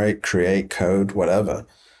generate, create, code, whatever.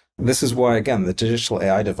 This is why, again, the digital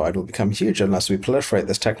AI divide will become huge unless we proliferate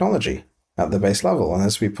this technology at the base level. And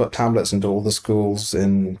as we put tablets into all the schools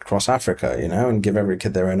across Africa, and give every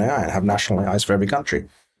kid their own AI and have national AIs for every country.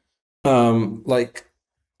 Like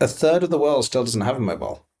a third of the world still doesn't have a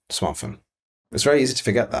mobile smartphone. It's very easy to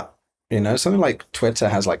forget that. Something like Twitter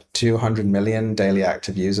has like 200 million daily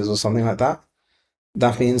active users or something like that.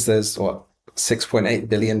 That means there's 6.8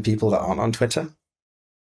 billion people that aren't on Twitter.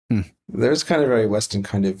 There's kind of a very Western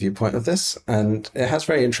kind of viewpoint of this, and it has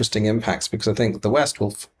very interesting impacts because I think the West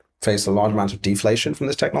will face a large amount of deflation from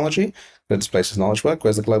this technology that displaces knowledge work,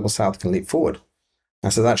 whereas the global South can leap forward.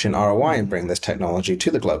 And so there's actually an ROI in bringing this technology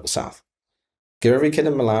to the global South. Give every kid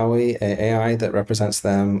in Malawi an AI that represents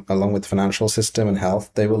them along with the financial system and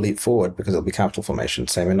health, they will leap forward because it'll be capital formation.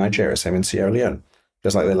 Same in Nigeria, same in Sierra Leone,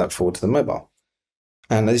 just like they leapt forward to the mobile.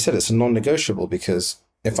 And as you said, it's a non-negotiable because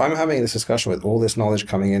if I'm having this discussion with all this knowledge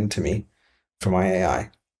coming into me from my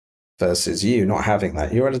AI versus you not having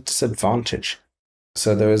that, you're at a disadvantage.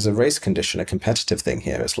 So there is a race condition, a competitive thing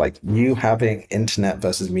here. It's like you having internet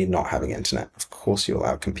versus me not having internet. Of course, you'll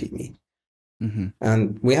outcompete me.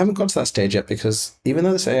 And we haven't got to that stage yet because even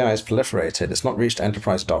though this AI is proliferated, it's not reached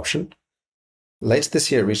enterprise adoption. Later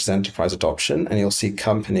this year, it reaches enterprise adoption, and you'll see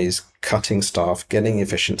companies cutting staff, getting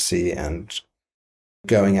efficiency, and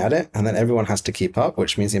going at it. And then everyone has to keep up,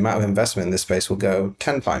 which means the amount of investment in this space will go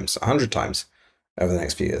 10 times, 100 times over the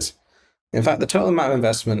next few years. In fact, the total amount of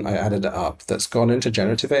investment, I added it up, that's gone into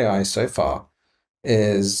generative AI so far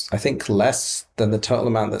is, I think, less than the total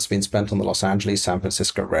amount that's been spent on the Los Angeles-San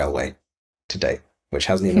Francisco Railway to date, which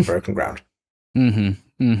hasn't even broken ground. So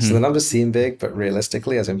the numbers seem big, but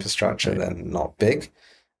realistically, as infrastructure, they're not big.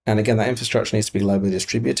 And again, that infrastructure needs to be globally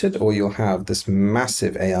distributed, or you'll have this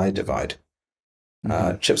massive AI divide.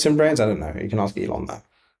 Chips in brains, I don't know. You can ask Elon that.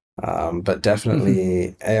 But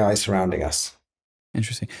definitely AI surrounding us.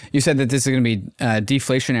 Interesting. You said that this is going to be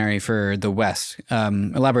deflationary for the West.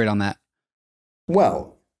 Elaborate on that.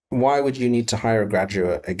 Well, why would you need to hire a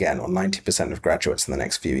graduate again, or 90% of graduates in the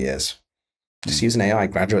next few years? Just use an AI.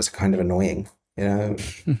 Graduates are kind of annoying,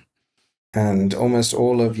 And almost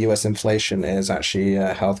all of US inflation is actually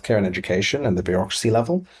healthcare and education and the bureaucracy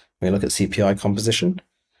level. When you look at CPI composition,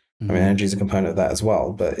 I mean, energy is a component of that as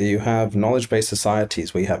well. But you have knowledge-based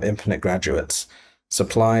societies where you have infinite graduates.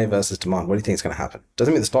 Supply versus demand. What do you think is going to happen?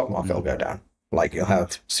 Doesn't mean the stock market will go down. Like you'll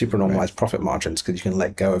have super normalized profit margins because you can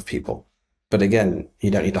let go of people. But again, you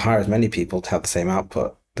don't need to hire as many people to have the same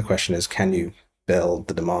output. The question is, can you build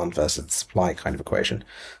the demand versus the supply kind of equation?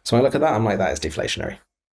 So when I look at that, I'm like, that is deflationary.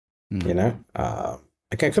 Again,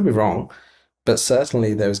 it could be wrong, but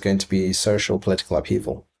certainly there's going to be social political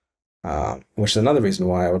upheaval, which is another reason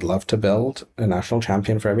why I would love to build a national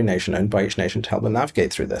champion for every nation owned by each nation to help them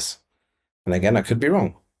navigate through this. And again, I could be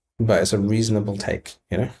wrong, but it's a reasonable take,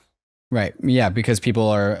 Right. Yeah, because people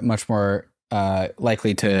are much more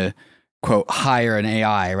likely to, quote, hire an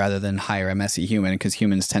AI rather than hire a messy human because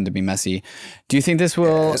humans tend to be messy. Do you think this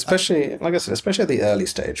will... especially, like I said, especially at the early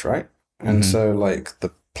stage, right? And so like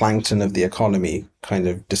the plankton of the economy kind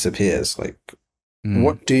of disappears. Like,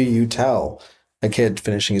 what do you tell a kid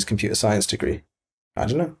finishing his computer science degree? I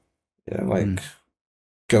don't know.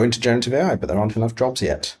 Go into generative AI, but there aren't enough jobs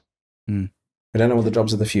yet. We don't know what the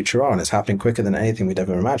jobs of the future are, and it's happening quicker than anything we'd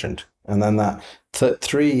ever imagined. And then that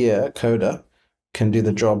 3-year coder can do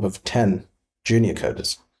the job of 10 junior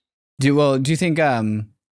coders. Do you think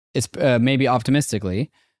it's maybe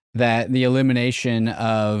optimistically that the elimination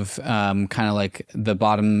of kind of like the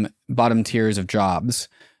bottom bottom tiers of jobs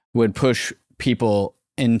would push people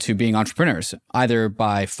into being entrepreneurs, either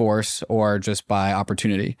by force or just by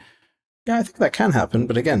opportunity. Yeah, I think that can happen.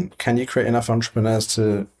 But again, can you create enough entrepreneurs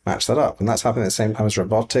to match that up? And that's happening at the same time as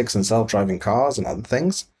robotics and self-driving cars and other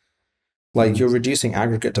things. Like you're reducing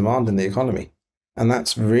aggregate demand in the economy. And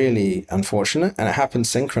that's really unfortunate. And it happens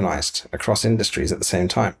synchronized across industries at the same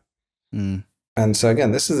time. Mm. And so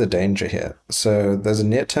again, this is a danger here. So there's a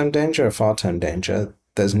near-term danger, a far-term danger.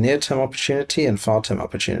 There's near-term opportunity and far-term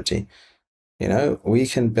opportunity. You know, we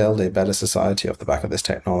can build a better society off the back of this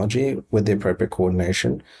technology with the appropriate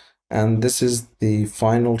coordination. And this is the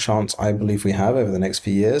final chance I believe we have over the next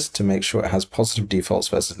few years to make sure it has positive defaults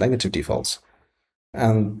versus negative defaults.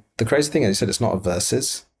 And the crazy thing is, you said it's not a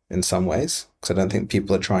versus in some ways, because I don't think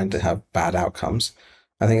people are trying to have bad outcomes.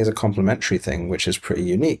 I think it's a complementary thing, which is pretty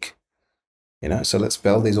unique. You know, so let's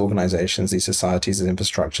build these organizations, these societies, these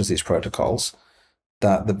infrastructures, these protocols,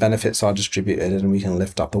 that the benefits are distributed and we can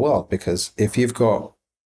lift up the world. Because if you've got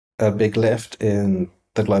a big lift in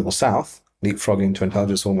the global south, leapfrogging to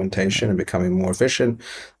intelligence augmentation and becoming more efficient,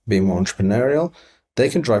 being more entrepreneurial, they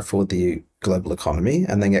can drive forward the global economy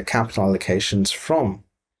and then get capital allocations from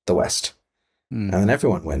the West. And then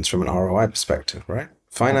everyone wins from an ROI perspective, right?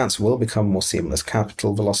 Finance will become more seamless.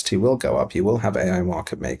 Capital velocity will go up. You will have AI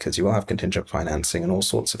market makers. You will have contingent financing and all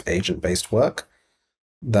sorts of agent-based work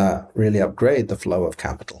that really upgrade the flow of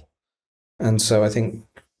capital. And so I think,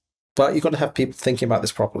 but you've got to have people thinking about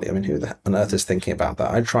this properly. I mean, who on earth is thinking about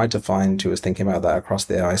that? I tried to find who was thinking about that across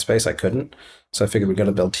the AI space. I couldn't. So I figured we've got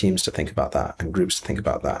to build teams to think about that and groups to think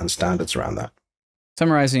about that and standards around that.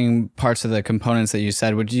 Summarizing parts of the components that you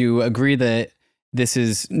said, would you agree that this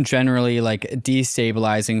is generally like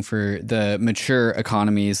destabilizing for the mature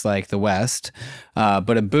economies like the West,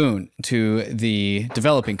 but a boon to the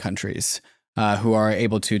developing countries who are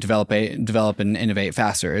able to develop and innovate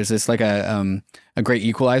faster? Is this like a great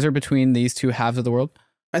equalizer between these two halves of the world?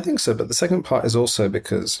 I think so. But the second part is also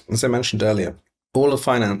because, as I mentioned earlier, all of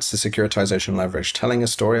finance is securitization leverage, telling a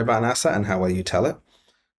story about an asset and how well you tell it.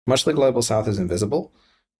 Much of the global south is invisible.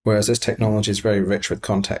 Whereas this technology is very rich with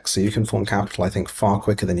context. So you can form capital, I think, far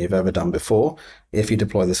quicker than you've ever done before if you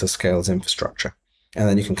deploy this as scale as infrastructure. And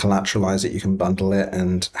then you can collateralize it, you can bundle it,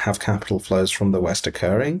 and have capital flows from the West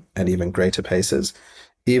occurring at even greater paces.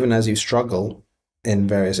 Even as you struggle in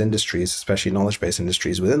various industries, especially knowledge-based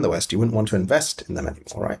industries within the West, you wouldn't want to invest in them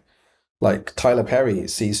anymore, right? Like Tyler Perry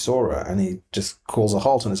sees Sora and he just calls a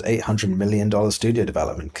halt on his $800 million studio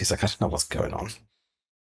development because he's like, I don't know what's going on.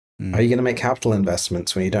 Are you going to make capital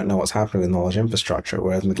investments when you don't know what's happening with knowledge infrastructure?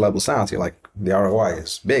 Whereas in the global south, you're like, the ROI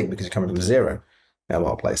is big because you're coming from zero in a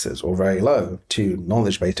lot of places, or very low to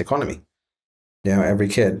knowledge-based economy. You know, every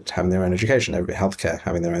kid having their own education, every healthcare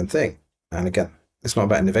having their own thing. And again, it's not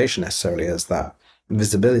about innovation necessarily as that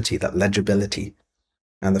visibility, that legibility,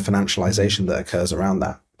 and the financialization that occurs around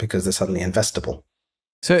that because they're suddenly investable.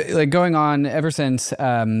 So, like going on ever since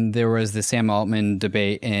there was the Sam Altman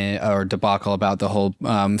debate or debacle about the whole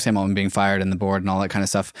Sam Altman being fired and the board and all that kind of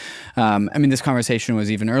stuff. I mean, this conversation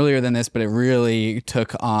was even earlier than this, but it really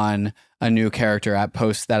took on a new character at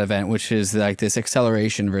post that event, which is like this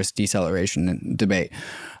acceleration versus deceleration debate,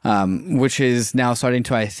 which is now starting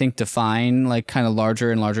to, I think, define like kind of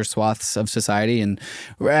larger and larger swaths of society. And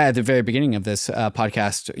at the very beginning of this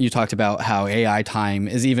podcast, you talked about how AI time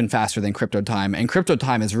is even faster than crypto time, and crypto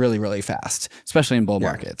time is really, really fast, especially in bull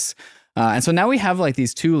markets. And so now we have like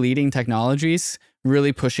these two leading technologies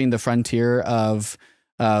really pushing the frontier of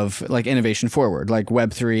like innovation forward, like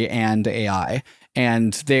Web3 and AI.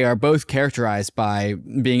 And they are both characterized by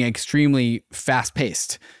being extremely fast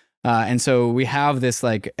paced. And so we have this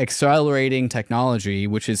like accelerating technology,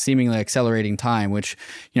 which is seemingly accelerating time, which,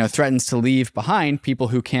 you know, threatens to leave behind people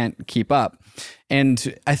who can't keep up.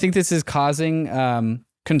 And I think this is causing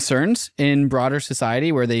concerns in broader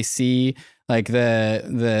society where they see like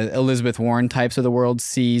the Elizabeth Warren types of the world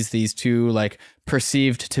sees these two like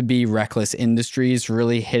perceived to be reckless industries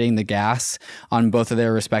really hitting the gas on both of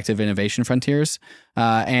their respective innovation frontiers.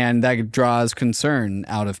 And that draws concern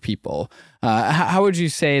out of people. How would you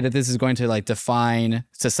say that this is going to like define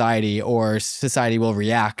society, or society will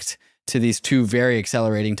react to these two very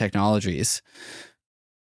accelerating technologies?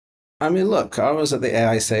 I mean, look, I was at the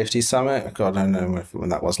AI Safety Summit. God, I don't know when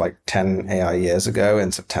that was, like 10 AI years ago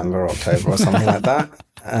in September, October or something like that.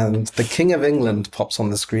 And the King of England pops on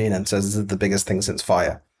the screen and says, this is the biggest thing since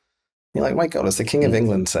fire. You're like, my God, it's the King of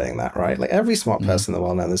England saying that, right? Like every smart person in the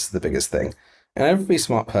world knows this is the biggest thing. And every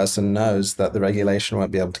smart person knows that the regulation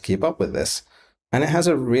won't be able to keep up with this. And it has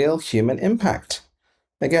a real human impact.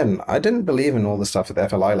 again, I didn't believe in all the stuff with the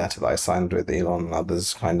FLI letter that I signed with Elon and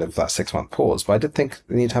others, kind of that 6-month pause, but I did think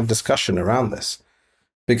we need to have discussion around this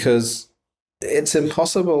because it's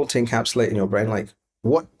impossible to encapsulate in your brain, like,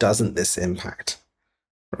 what doesn't this impact,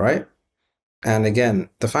 right? And again,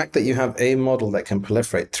 the fact that you have a model that can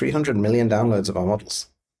proliferate 300 million downloads of our models,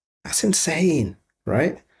 that's insane,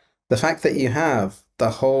 right? The fact that you have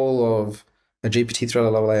the whole of a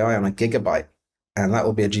GPT-3 level AI on a gigabyte, and that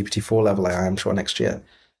will be a GPT-4 level AI, I'm sure, next year.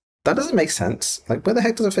 That doesn't make sense. Like, where the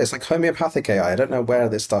heck does it fit? It's like homeopathic AI. I don't know where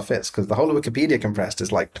this stuff fits because the whole of Wikipedia compressed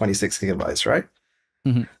is like 26 gigabytes, right?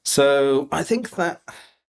 Mm-hmm. So I think that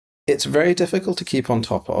it's very difficult to keep on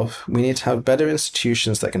top of. We need to have better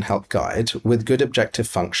institutions that can help guide with good objective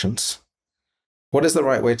functions. What is the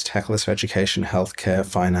right way to tackle this for education, healthcare,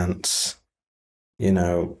 finance,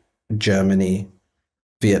 Germany,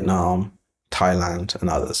 Vietnam, Thailand, and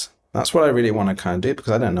others? That's what I really want to kind of do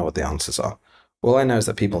because I don't know what the answers are. All I know is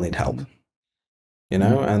that people need help,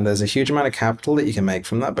 and there's a huge amount of capital that you can make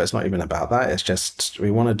from that, but it's not even about that. It's just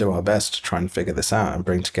we want to do our best to try and figure this out and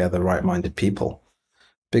bring together right-minded people.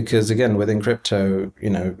 Because again, within crypto,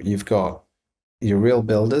 you've got your real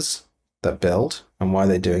builders that build, and why are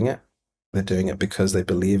they doing it? They're doing it because they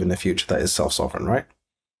believe in a future that is self-sovereign, right?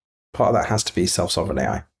 Part of that has to be self-sovereign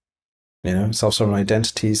AI, self-sovereign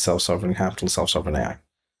identities, self-sovereign capital, self-sovereign AI.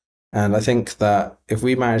 And I think that if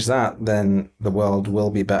we manage that, then the world will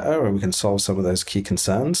be better and we can solve some of those key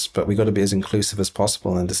concerns. But we've got to be as inclusive as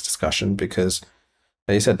possible in this discussion because,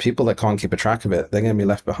 like you said, people that can't keep a track of it, they're going to be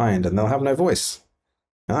left behind and they'll have no voice.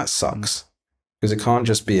 And that sucks because it can't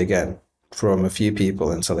just be, again, from a few people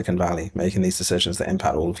in Silicon Valley making these decisions that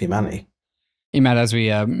impact all of humanity. Emad, as we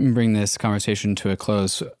bring this conversation to a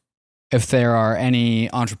close, if there are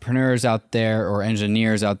any entrepreneurs out there or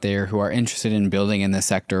engineers out there who are interested in building in this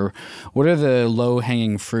sector, what are the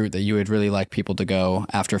low-hanging fruit that you would really like people to go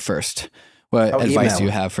after first? What advice do you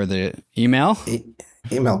have for the email?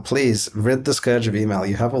 Email, please. Rid the scourge of email.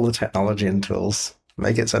 You have all the technology and tools.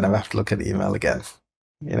 Make it so I never have to look at email again.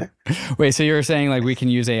 Wait, so you're saying like we can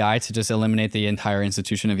use AI to just eliminate the entire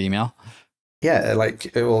institution of email? Yeah,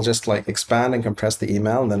 like it will just like expand and compress the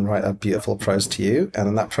email and then write a beautiful prose to you. And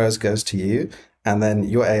then that prose goes to you. And then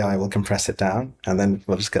your AI will compress it down. And then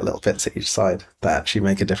we'll just get little bits at each side that actually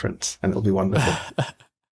make a difference. And it'll be wonderful.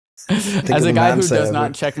 As a guy who does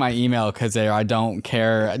not check my email because I don't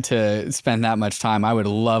care to spend that much time, I would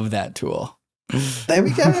love that tool. There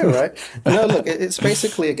we go, right? No, look, it's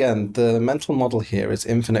basically, again, the mental model here is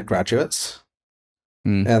infinite graduates.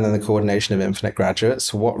 And then the coordination of infinite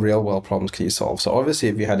graduates. What real world problems can you solve? So obviously,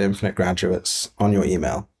 if you had infinite graduates on your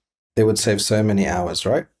email, it would save so many hours,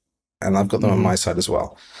 right? And I've got them on my side as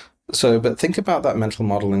well. So, but think about that mental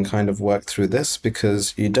model and kind of work through this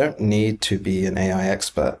because you don't need to be an AI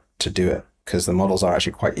expert to do it because the models are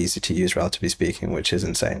actually quite easy to use, relatively speaking, which is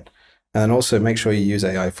insane. And then also make sure you use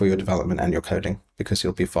AI for your development and your coding because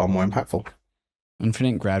you'll be far more impactful.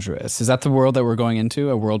 Infinite graduates. Is that the world that we're going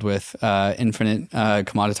into? A world with infinite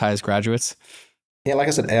commoditized graduates? Yeah, like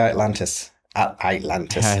I said, AI Atlantis.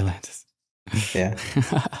 Atlantis. AI Atlantis. Yeah.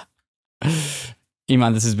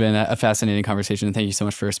 Emad, this has been a fascinating conversation, and thank you so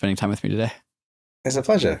much for spending time with me today. It's a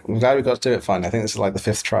pleasure. I'm glad we got to do it finally. I think this is like the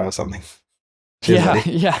 5th try or something. Cheers,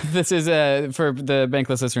 buddy. Yeah. This is for the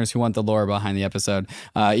Bankless listeners who want the lore behind the episode.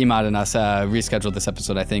 Emad and us rescheduled this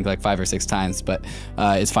episode, I think, like 5 or 6 times, but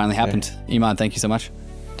it's finally happened. Yeah. Emad, thank you so much.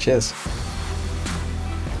 Cheers.